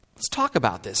talk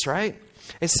about this, right?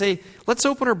 I say, let's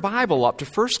open our Bible up to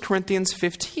 1 Corinthians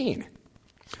 15,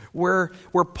 where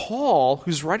Paul,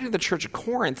 who's writing to the church of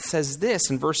Corinth, says this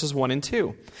in verses 1 and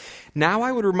 2. Now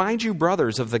I would remind you,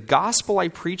 brothers, of the gospel I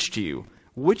preached to you,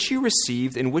 which you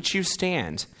received, in which you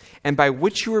stand, and by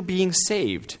which you are being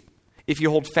saved, if you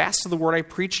hold fast to the word I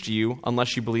preached to you,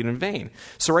 unless you believe in vain.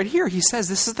 So right here, he says,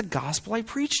 this is the gospel I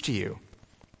preached to you.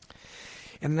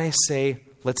 And then I say,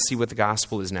 let's see what the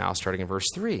gospel is now, starting in verse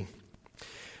 3.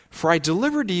 For I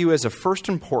delivered to you as of first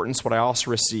importance what I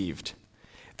also received,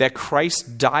 that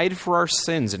Christ died for our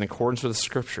sins in accordance with the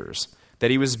Scriptures, that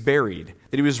he was buried,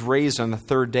 that he was raised on the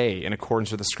 3rd day in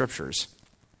accordance with the Scriptures.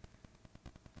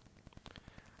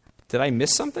 Did I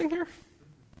miss something here?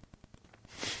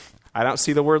 I don't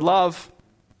see the word love.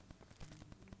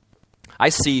 I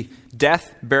see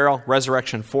death, burial,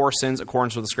 resurrection for sins in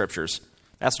accordance with the Scriptures.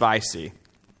 That's what I see.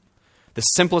 The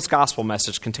simplest gospel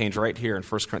message contained right here in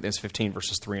 1 Corinthians 15,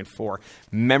 verses 3 and 4.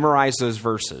 Memorize those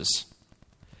verses.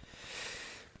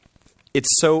 It's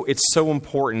so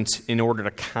important in order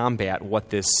to combat what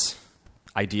this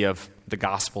idea of the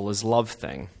gospel is love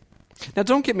thing. Now,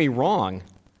 don't get me wrong.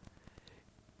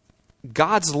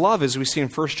 God's love, as we see in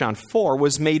 1 John 4,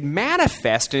 was made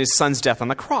manifest in his Son's death on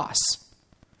the cross.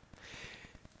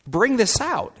 Bring this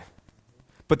out.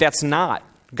 But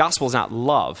gospel is not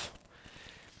love.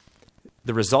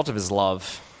 The result of his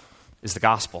love is the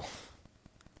gospel.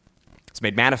 It's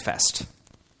made manifest.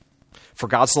 For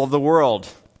God so loved the world,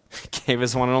 gave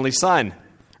his one and only Son.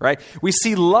 Right? We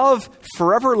see love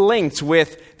forever linked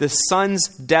with the Son's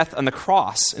death on the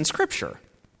cross in Scripture.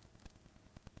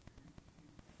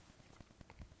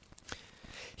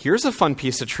 Here's a fun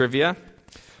piece of trivia.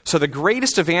 So the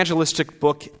greatest evangelistic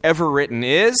book ever written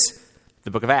is the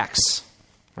book of Acts,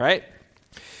 right?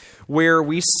 Where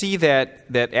we see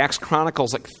that Acts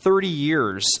chronicles like 30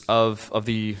 years of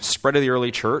the spread of the early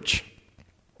church,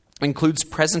 includes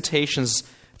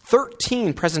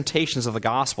 13 presentations of the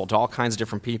gospel to all kinds of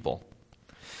different people.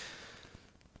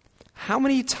 How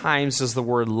many times does the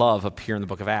word love appear in the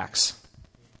book of Acts?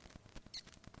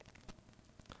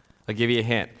 I'll give you a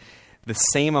hint. The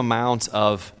same amount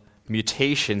of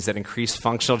mutations that increase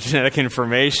functional genetic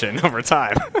information over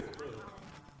time.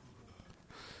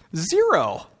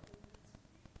 0.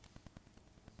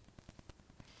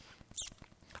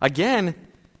 Again,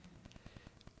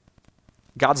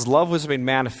 God's love was made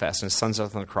manifest in his Son's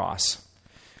death on the cross.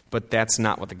 But that's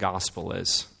not what the gospel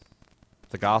is.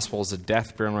 The gospel is a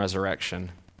death, burial, and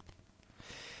resurrection.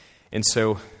 And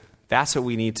so that's what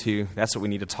we need to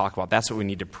talk about. That's what we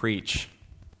need to preach.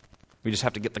 We just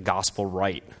have to get the gospel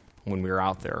right when we're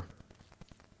out there.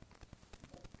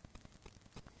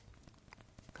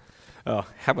 Oh,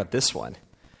 how about this one?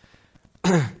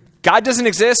 God doesn't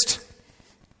exist.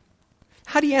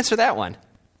 How do you answer that one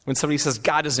when somebody says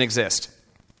God doesn't exist?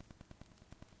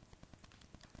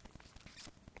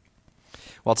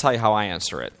 Well, I'll tell you how I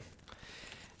answer it.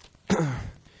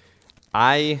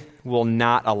 I will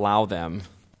not allow them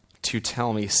to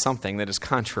tell me something that is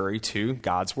contrary to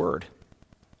God's word.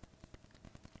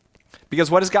 Because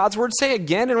what does God's word say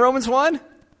again in Romans 1?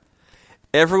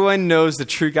 Everyone knows the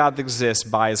true God that exists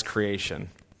by his creation.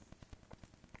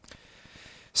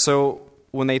 So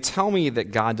when they tell me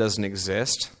that God doesn't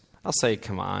exist, I'll say,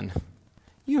 come on,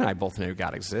 you and I both know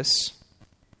God exists.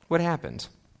 What happened?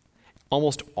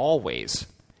 Almost always,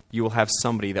 you will have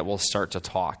somebody that will start to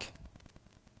talk.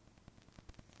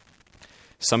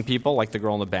 Some people, like the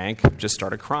girl in the bank, just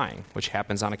started crying, which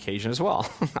happens on occasion as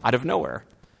well, out of nowhere.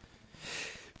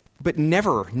 But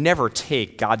never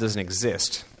take God doesn't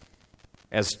exist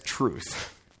as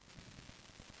truth.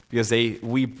 Because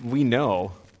we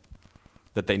know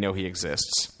that they know he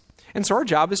exists. And so our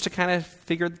job is to kind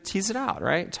of tease it out,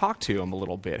 right? Talk to them a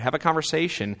little bit, have a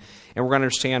conversation, and we're going to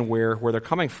understand where they're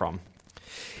coming from.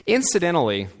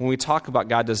 Incidentally, when we talk about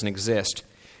God doesn't exist,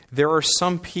 there are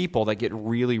some people that get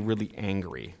really, really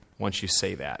angry once you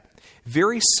say that.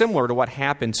 Very similar to what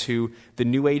happened to the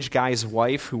New Age guy's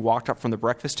wife who walked up from the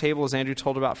breakfast table, as Andrew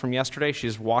told about from yesterday. She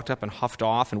just walked up and huffed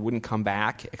off and wouldn't come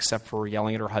back except for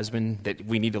yelling at her husband that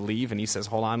we need to leave. And he says,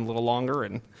 hold on a little longer,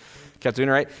 and kept doing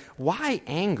it right. Why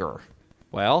anger?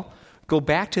 Well, go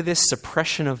back to this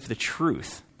suppression of the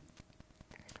truth.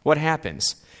 What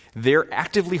happens? They're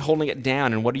actively holding it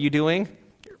down, and what are you doing?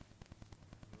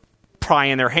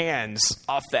 Prying their hands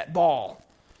off that ball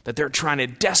that they're trying to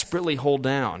desperately hold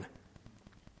down.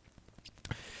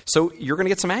 So you're going to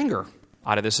get some anger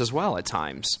out of this as well at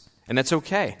times, and that's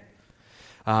okay.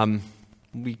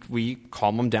 We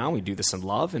calm them down. We do this in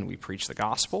love, and we preach the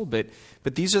gospel. But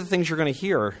these are the things you're going to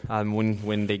hear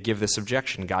when they give this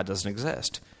objection. God doesn't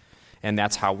exist, and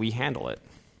that's how we handle it.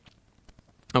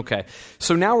 Okay,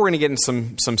 so now we're going to get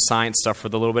into some science stuff for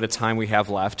the little bit of time we have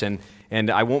left, and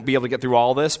I won't be able to get through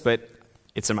all this, but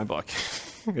it's in my book.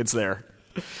 It's there.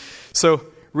 So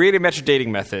radiometric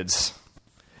dating methods.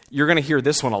 You're going to hear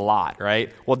this one a lot,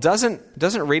 right? Well, doesn't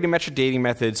radiometric dating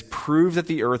methods prove that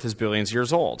the Earth is billions of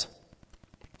years old?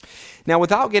 Now,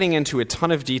 without getting into a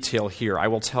ton of detail here, I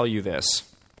will tell you this.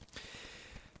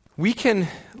 We can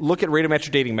look at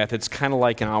radiometric dating methods kind of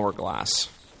like an hourglass.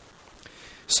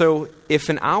 So if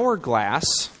an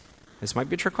hourglass, this might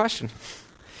be a trick question.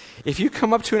 If you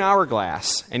come up to an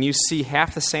hourglass and you see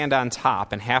half the sand on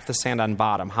top and half the sand on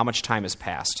bottom, how much time has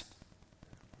passed?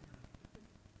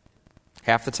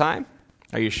 Half the time?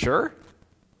 Are you sure?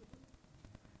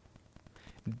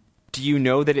 Do you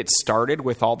know that it started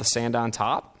with all the sand on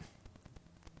top?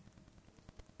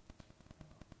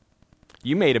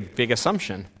 You made a big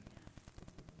assumption.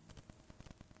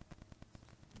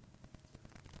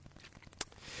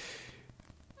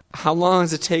 How long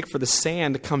does it take for the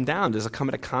sand to come down? Does it come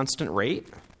at a constant rate?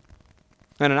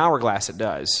 In an hourglass, it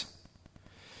does.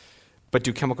 But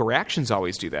do chemical reactions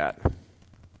always do that?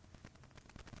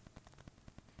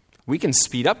 We can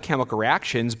speed up chemical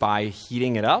reactions by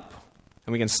heating it up,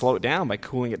 and we can slow it down by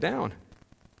cooling it down.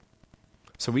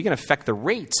 So we can affect the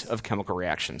rate of chemical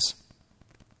reactions.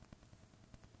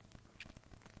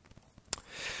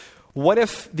 What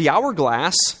if the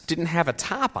hourglass didn't have a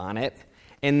top on it,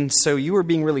 and so you were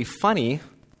being really funny,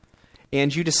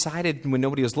 and you decided when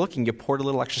nobody was looking, you poured a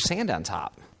little extra sand on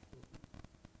top?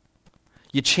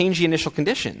 You change the initial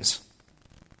conditions.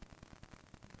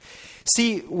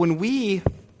 See, when we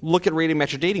look at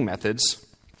radiometric dating methods,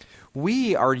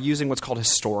 we are using what's called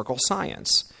historical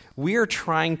science. We are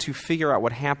trying to figure out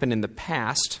what happened in the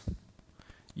past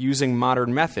using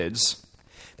modern methods.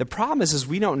 The problem is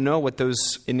we don't know what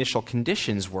those initial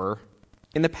conditions were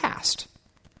in the past.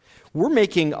 We're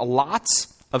making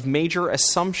lots of major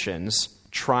assumptions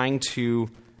trying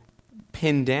to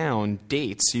pin down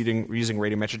dates using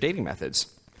radiometric dating methods.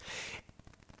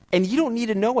 And you don't need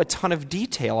to know a ton of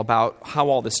detail about how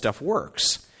all this stuff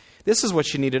works. This is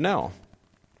what you need to know.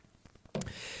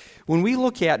 When we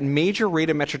look at major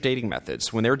radiometric dating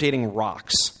methods, when they're dating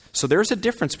rocks, so there's a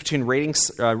difference between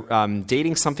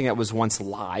dating something that was once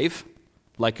live,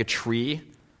 like a tree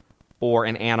or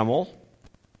an animal,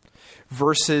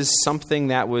 versus something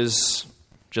that was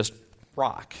just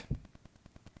rock.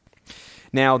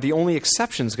 Now, the only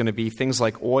exception is going to be things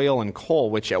like oil and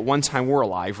coal, which at one time were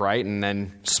alive, right, and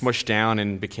then smushed down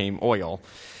and became oil.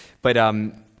 But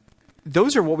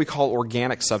those are what we call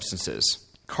organic substances.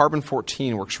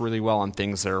 Carbon-14 works really well on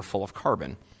things that are full of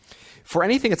carbon. For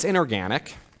anything that's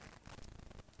inorganic,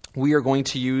 we are going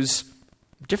to use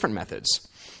different methods.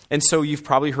 And so you've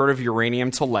probably heard of uranium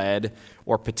to lead,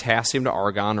 or potassium to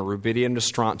argon, or rubidium to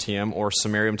strontium, or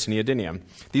samarium to neodymium.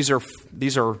 These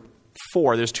are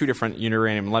four. There's two different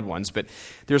uranium and lead ones, but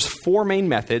there's four main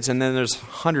methods, and then there's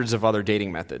hundreds of other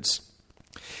dating methods.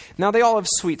 Now, they all have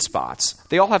sweet spots.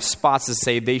 They all have spots that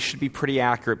say they should be pretty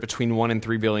accurate between 1 and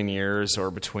 3 billion years,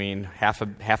 or between half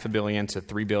a billion to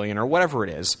 3 billion, or whatever it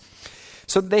is.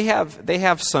 So they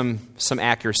have some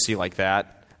accuracy like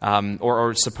that,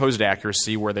 or supposed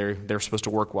accuracy where they're supposed to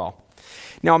work well.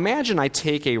 Now, imagine I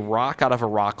take a rock out of a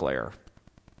rock layer,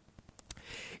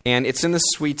 and it's in the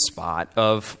sweet spot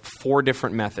of 4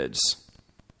 different methods.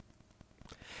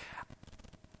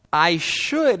 I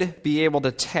should be able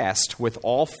to test with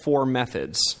all 4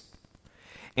 methods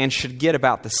and should get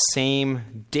about the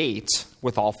same date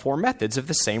with all 4 methods of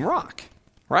the same rock,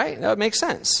 right? That makes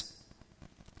sense.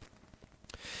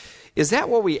 Is that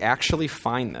what we actually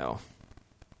find, though?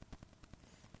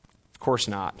 Of course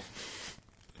not.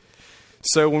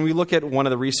 So when we look at one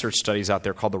of the research studies out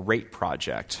there called the RATE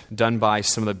Project, done by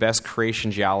some of the best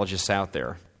creation geologists out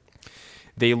there,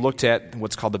 they looked at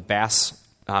what's called the Bass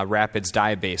Rapids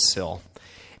Diabase Sill.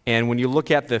 And when you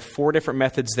look at the 4 different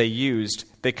methods they used,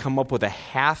 they come up with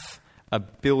 500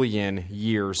 million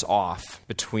years off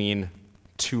between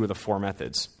 2 of the 4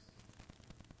 methods.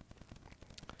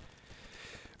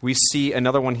 We see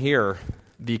another one here,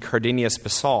 the Cardenas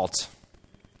basalt,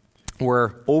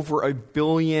 where over 1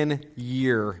 billion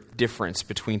year difference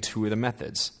between 2 of the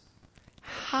methods.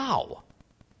 How?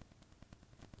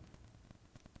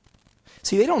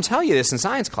 See, they don't tell you this in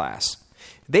science class.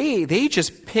 They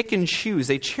just pick and choose.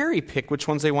 They cherry pick which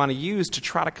ones they want to use to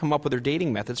try to come up with their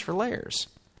dating methods for layers.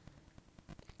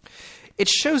 It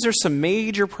shows there's some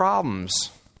major problems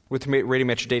with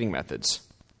radiometric dating methods.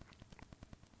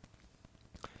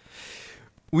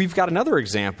 We've got another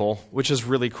example, which is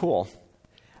really cool.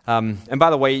 And by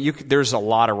the way, there's a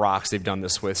lot of rocks they've done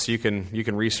this with, so you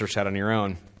can research that on your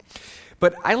own.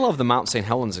 But I love the Mount St.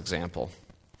 Helens example.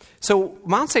 So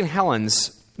Mount St.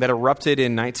 Helens, that erupted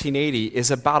in 1980, is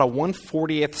about a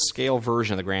 1/40th scale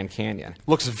version of the Grand Canyon.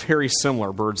 Looks very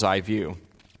similar, bird's eye view.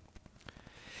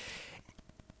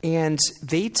 And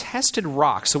they tested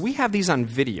rocks. So we have these on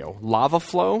video. Lava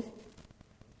flow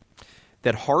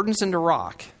that hardens into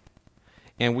rock.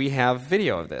 And we have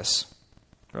video of this,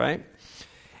 right?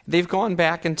 They've gone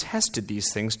back and tested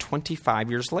these things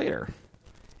 25 years later.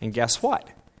 And guess what?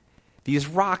 These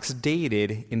rocks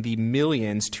dated in the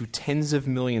millions to tens of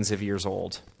millions of years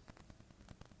old.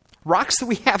 Rocks that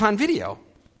we have on video.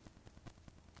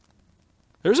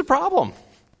 There's a problem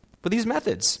with these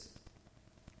methods.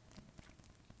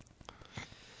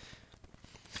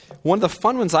 One of the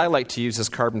fun ones I like to use is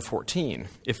carbon-14,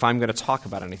 if I'm going to talk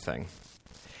about anything.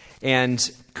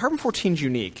 And carbon-14 is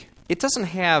unique. It doesn't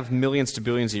have millions to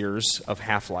billions of years of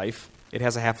half-life. It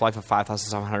has a half-life of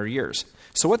 5,700 years.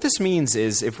 So what this means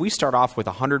is if we start off with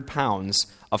 100 pounds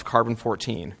of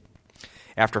carbon-14,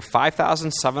 after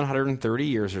 5,730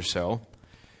 years or so,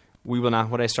 we will not,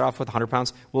 what I start off with, 100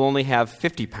 pounds, we'll only have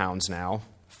 50 pounds now,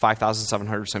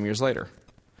 5,700 some years later.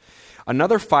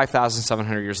 Another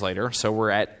 5,700 years later, so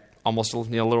we're at almost a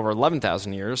little over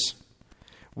 11,000 years,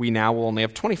 we now will only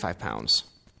have 25 pounds.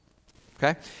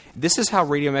 Okay? This is how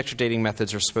radiometric dating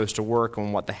methods are supposed to work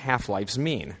and what the half-lives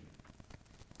mean.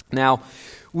 Now,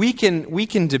 we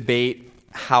can debate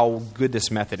how good this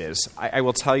method is. I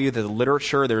will tell you that the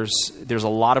literature, there's a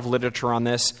lot of literature on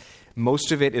this.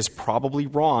 Most of it is probably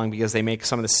wrong because they make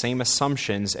some of the same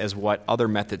assumptions as what other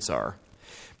methods are.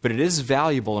 But it is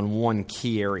valuable in one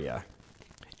key area,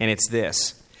 and it's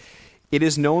this. It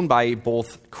is known by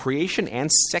both creation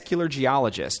and secular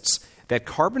geologists that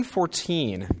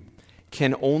carbon-14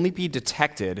 can only be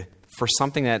detected for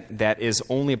something that is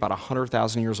only about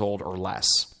 100,000 years old or less.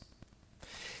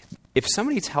 If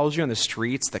somebody tells you on the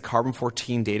streets that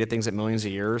carbon-14 dated things at millions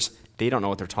of years, they don't know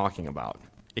what they're talking about.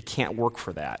 It can't work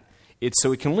for that.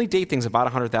 So it can only date things about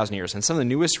 100,000 years, and some of the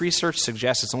newest research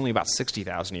suggests it's only about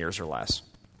 60,000 years or less.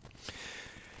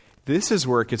 This is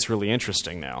where it gets really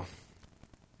interesting now.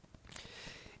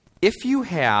 If you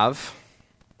have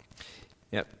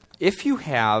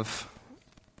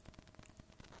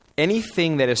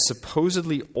anything that is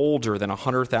supposedly older than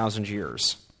 100,000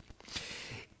 years,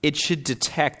 it should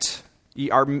detect,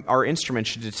 our instrument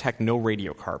should detect no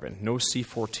radiocarbon, no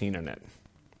C14 in it.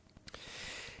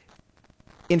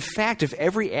 In fact, if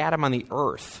every atom on the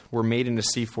Earth were made into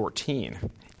C14,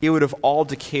 it would have all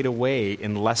decayed away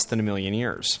in less than 1 million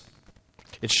years.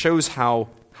 It shows how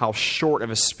short of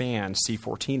a span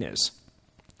C14 is.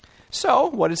 So,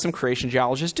 what did some creation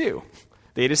geologists do?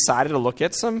 They decided to look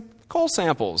at some coal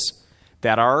samples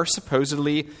that are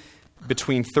supposedly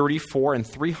between 34 and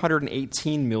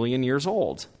 318 million years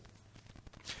old.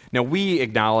 Now, we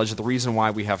acknowledge the reason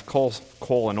why we have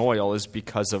coal and oil is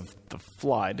because of the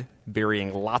flood,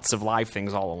 burying lots of live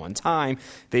things all at one time.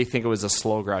 They think it was a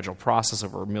slow, gradual process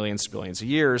over millions to billions of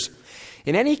years.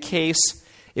 In any case,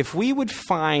 if we would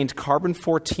find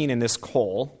carbon-14 in this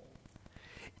coal,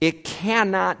 it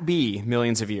cannot be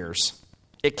millions of years.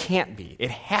 It can't be. It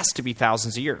has to be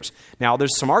thousands of years. Now,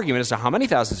 there's some argument as to how many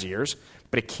thousands of years,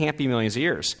 but it can't be millions of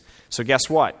years. So guess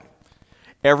what?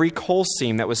 Every coal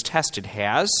seam that was tested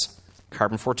has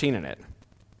carbon-14 in it.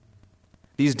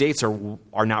 These dates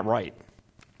are not right.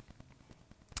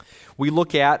 We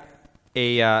look at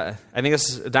I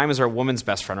think diamonds are a woman's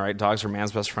best friend, right? Dogs are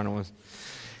man's best friend.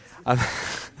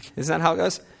 Isn't that how it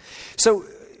goes? So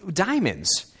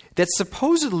diamonds that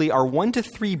supposedly are 1 to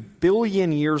 3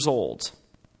 billion years old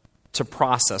to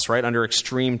process, right, under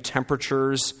extreme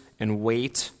temperatures and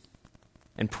weight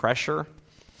and pressure,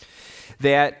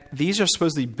 that these are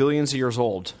supposedly billions of years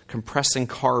old, compressing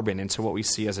carbon into what we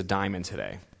see as a diamond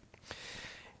today.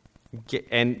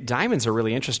 And diamonds are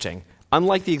really interesting.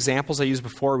 Unlike the examples I used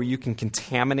before where you can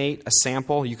contaminate a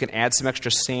sample, you can add some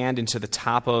extra sand into the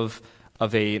top of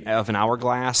an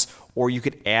hourglass, or you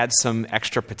could add some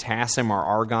extra potassium or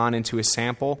argon into a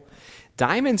sample.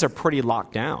 Diamonds are pretty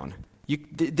locked down.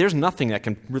 There's nothing that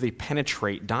can really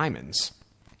penetrate diamonds.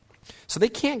 So they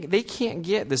can't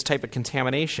get this type of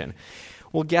contamination.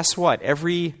 Well, guess what?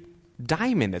 Every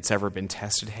diamond that's ever been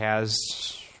tested has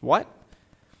what?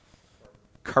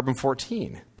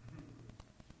 Carbon-14.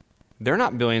 They're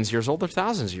not billions of years old, they're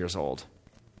thousands of years old.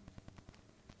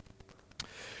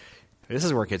 This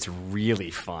is where it gets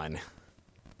really fun,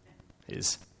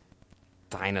 is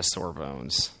dinosaur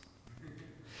bones.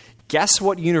 Guess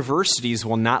what universities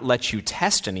will not let you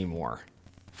test anymore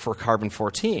for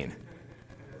carbon-14?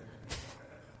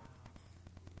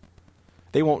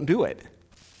 They won't do it.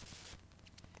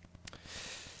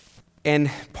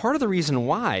 And part of the reason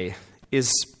why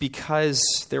is because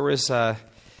there was a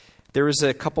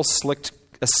couple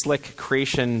slick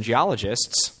creation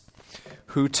geologists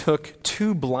who took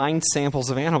 2 blind samples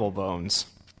of animal bones.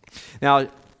 Now,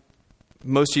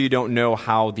 most of you don't know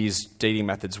how these dating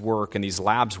methods work and these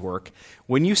labs work.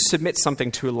 When you submit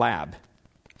something to a lab,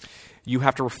 you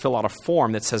have to fill out a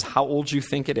form that says how old you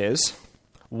think it is,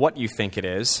 what you think it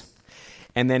is,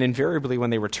 and then invariably when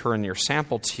they return your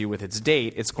sample to you with its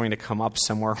date, it's going to come up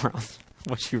somewhere around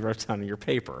what you wrote down in your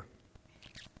paper.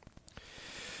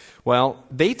 Well,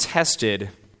 they tested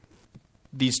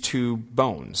these 2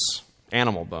 bones,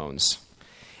 animal bones,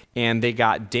 and they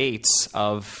got dates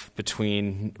of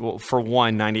between, well, for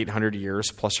one, 9,800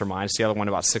 years plus or minus, the other one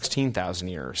about 16,000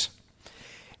 years.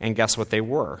 And guess what they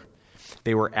were?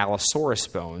 They were Allosaurus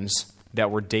bones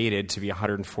that were dated to be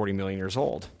 140 million years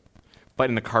old. But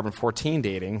in the carbon-14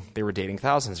 dating, they were dating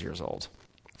thousands of years old.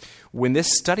 When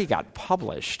this study got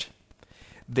published,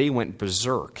 they went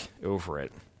berserk over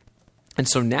it. And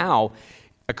so now,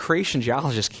 a creation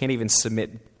geologist can't even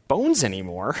submit bones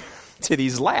anymore to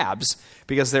these labs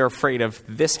because they're afraid of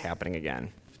this happening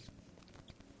again.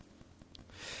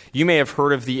 You may have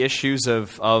heard of the issues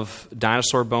of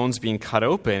dinosaur bones being cut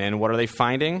open, and what are they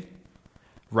finding?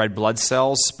 Red blood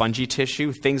cells, spongy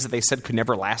tissue, things that they said could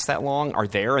never last that long are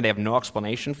there, and they have no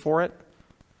explanation for it.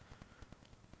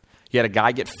 You had a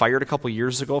guy get fired a couple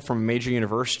years ago from a major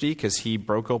university because he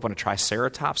broke open a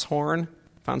triceratops horn,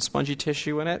 found spongy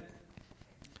tissue in it.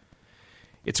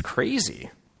 It's crazy.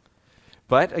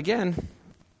 But again,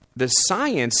 the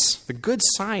science, the good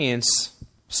science,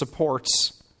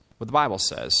 supports what the Bible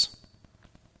says.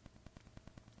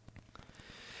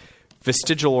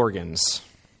 Vestigial organs.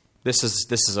 This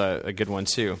is a good one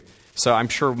too. So I'm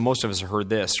sure most of us have heard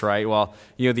this, right? Well,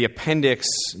 the appendix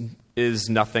is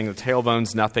nothing. The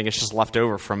tailbone's nothing. It's just left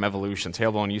over from evolution.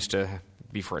 Tailbone used to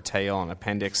be for a tail, and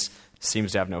appendix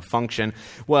seems to have no function.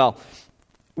 Well,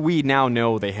 we now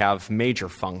know they have major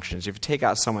functions. If you take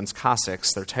out someone's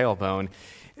coccyx, their tailbone,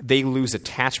 they lose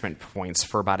attachment points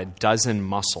for about a dozen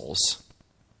muscles.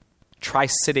 Try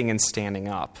sitting and standing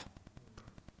up.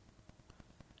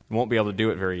 You won't be able to do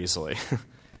it very easily.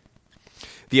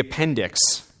 The appendix,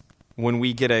 when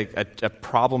we get a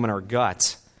problem in our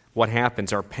gut, what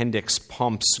happens? Our appendix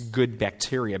pumps good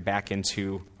bacteria back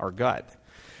into our gut.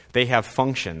 They have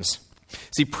functions.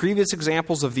 See, previous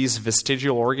examples of these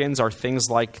vestigial organs are things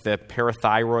like the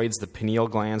parathyroids, the pineal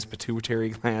glands, pituitary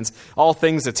glands, all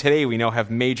things that today we know have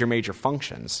major, major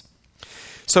functions.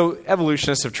 So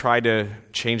evolutionists have tried to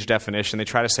change definition. They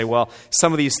try to say, well,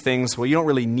 some of these things, you don't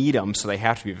really need them, so they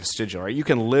have to be vestigial, right? You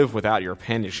can live without your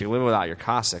appendix. You live without your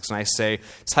coccyx. And I say,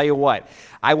 tell you what,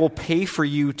 I will pay for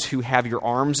you to have your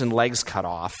arms and legs cut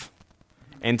off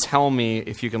and tell me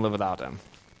if you can live without them.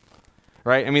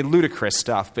 Right? I mean, ludicrous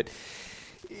stuff, but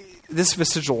this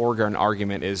vestigial organ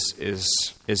argument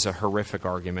is a horrific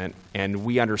argument, and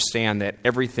we understand that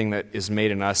everything that is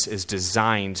made in us is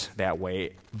designed that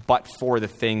way, but for the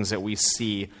things that we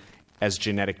see as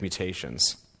genetic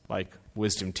mutations, like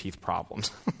wisdom teeth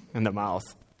problems in the mouth.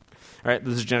 All right,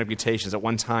 those are genetic mutations. At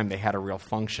one time, they had a real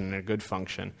function and a good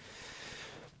function.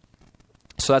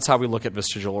 So that's how we look at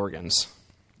vestigial organs.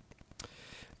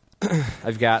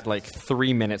 I've got like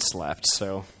 3 minutes left,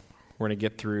 so we're going to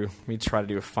get through. Let me try to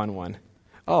do a fun one.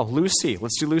 Oh, Lucy.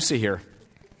 Let's do Lucy here.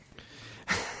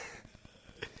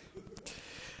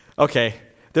 Okay.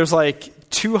 There's like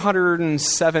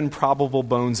 207 probable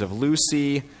bones of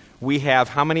Lucy. We have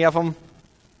how many of them?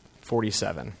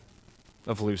 47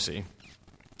 of Lucy.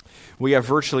 We have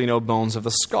virtually no bones of the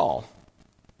skull.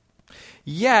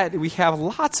 Yet, we have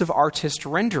lots of artist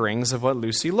renderings of what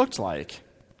Lucy looked like.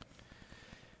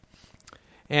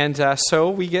 And so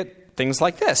we get things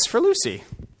like this for Lucy.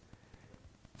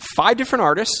 5 different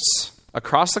artists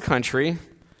across the country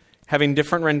having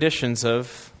different renditions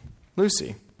of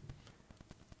Lucy.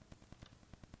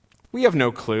 We have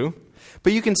no clue,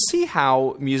 but you can see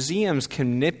how museums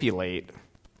can manipulate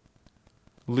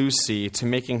Lucy to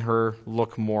making her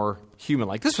look more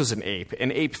human-like. This was an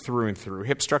ape through and through,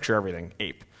 hip structure, everything,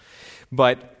 ape,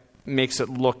 but makes it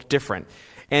look different.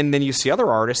 And then you see other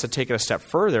artists that take it a step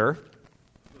further,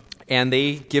 and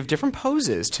they give different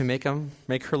poses to make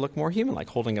her look more human, like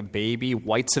holding a baby,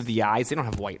 whites of the eyes. They don't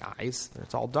have white eyes.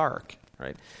 It's all dark,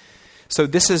 right? So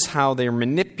this is how they're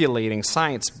manipulating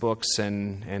science books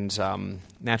and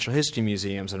natural history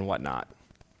museums and whatnot.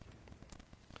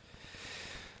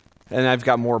 And I've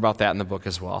got more about that in the book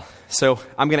as well. So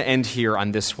I'm going to end here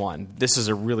on this one. This is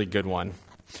a really good one.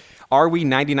 Are we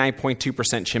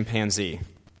 99.2% chimpanzee?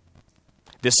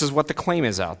 This is what the claim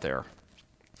is out there.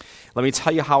 Let me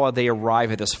tell you how they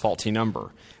arrive at this faulty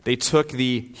number. They took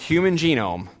the human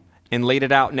genome and laid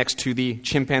it out next to the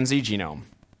chimpanzee genome.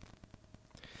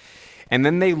 And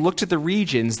then they looked at the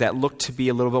regions that looked to be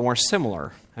a little bit more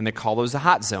similar, and they call those the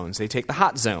hot zones. They take the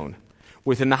hot zone.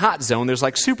 Within the hot zone, there's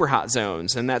like super hot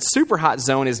zones, and that super hot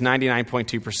zone is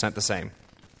 99.2% the same.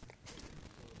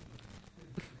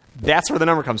 That's where the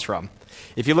number comes from.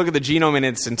 If you look at the genome in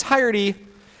its entirety,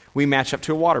 we match up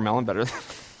to a watermelon better than...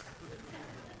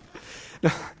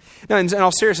 No, in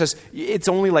all seriousness, it's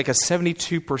only like a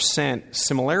 72%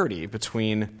 similarity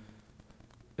between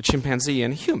a chimpanzee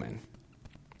and a human.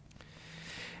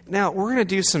 Now, we're going to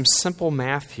do some simple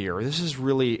math here. This is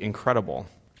really incredible.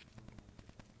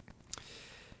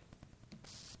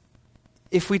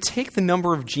 If we take the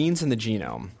number of genes in the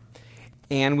genome,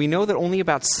 and we know that only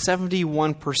about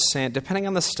 71%, depending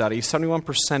on the study,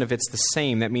 71% of it's the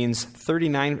same, that means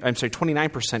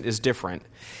 29% is different.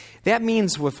 That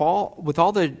means with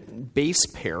all the base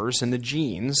pairs in the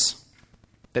genes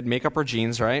that make up our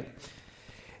genes, right,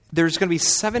 there's going to be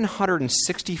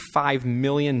 765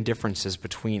 million differences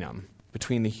between them,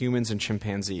 between the humans and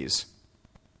chimpanzees.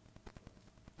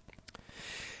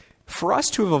 For us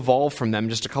to have evolved from them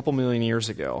just a couple million years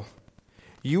ago,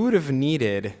 you would have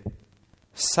needed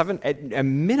at a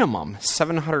minimum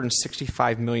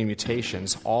 765 million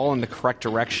mutations, all in the correct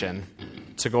direction,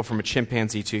 to go from a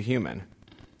chimpanzee to a human.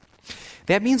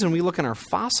 That means when we look in our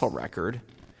fossil record,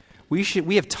 we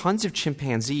have tons of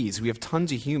chimpanzees, we have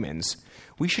tons of humans.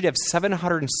 We should have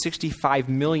 765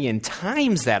 million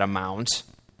times that amount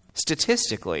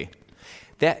statistically.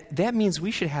 That means we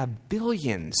should have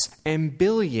billions and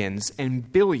billions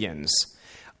and billions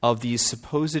of these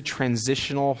supposed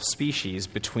transitional species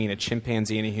between a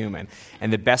chimpanzee and a human.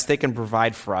 And the best they can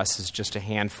provide for us is just a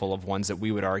handful of ones that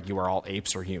we would argue are all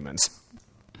apes or humans.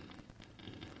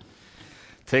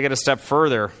 Take it a step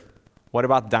further. What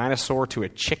about dinosaur to a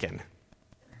chicken?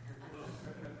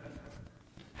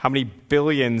 How many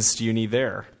billions do you need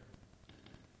there?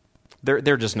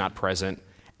 They're just not present.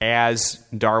 As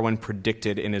Darwin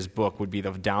predicted in his book would be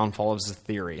the downfall of the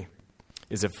theory,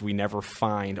 is if we never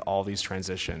find all these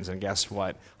transitions. And guess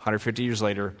what? 150 years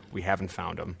later, we haven't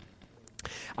found them.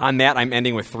 On that, I'm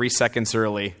ending with 3 seconds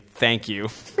early. Thank you.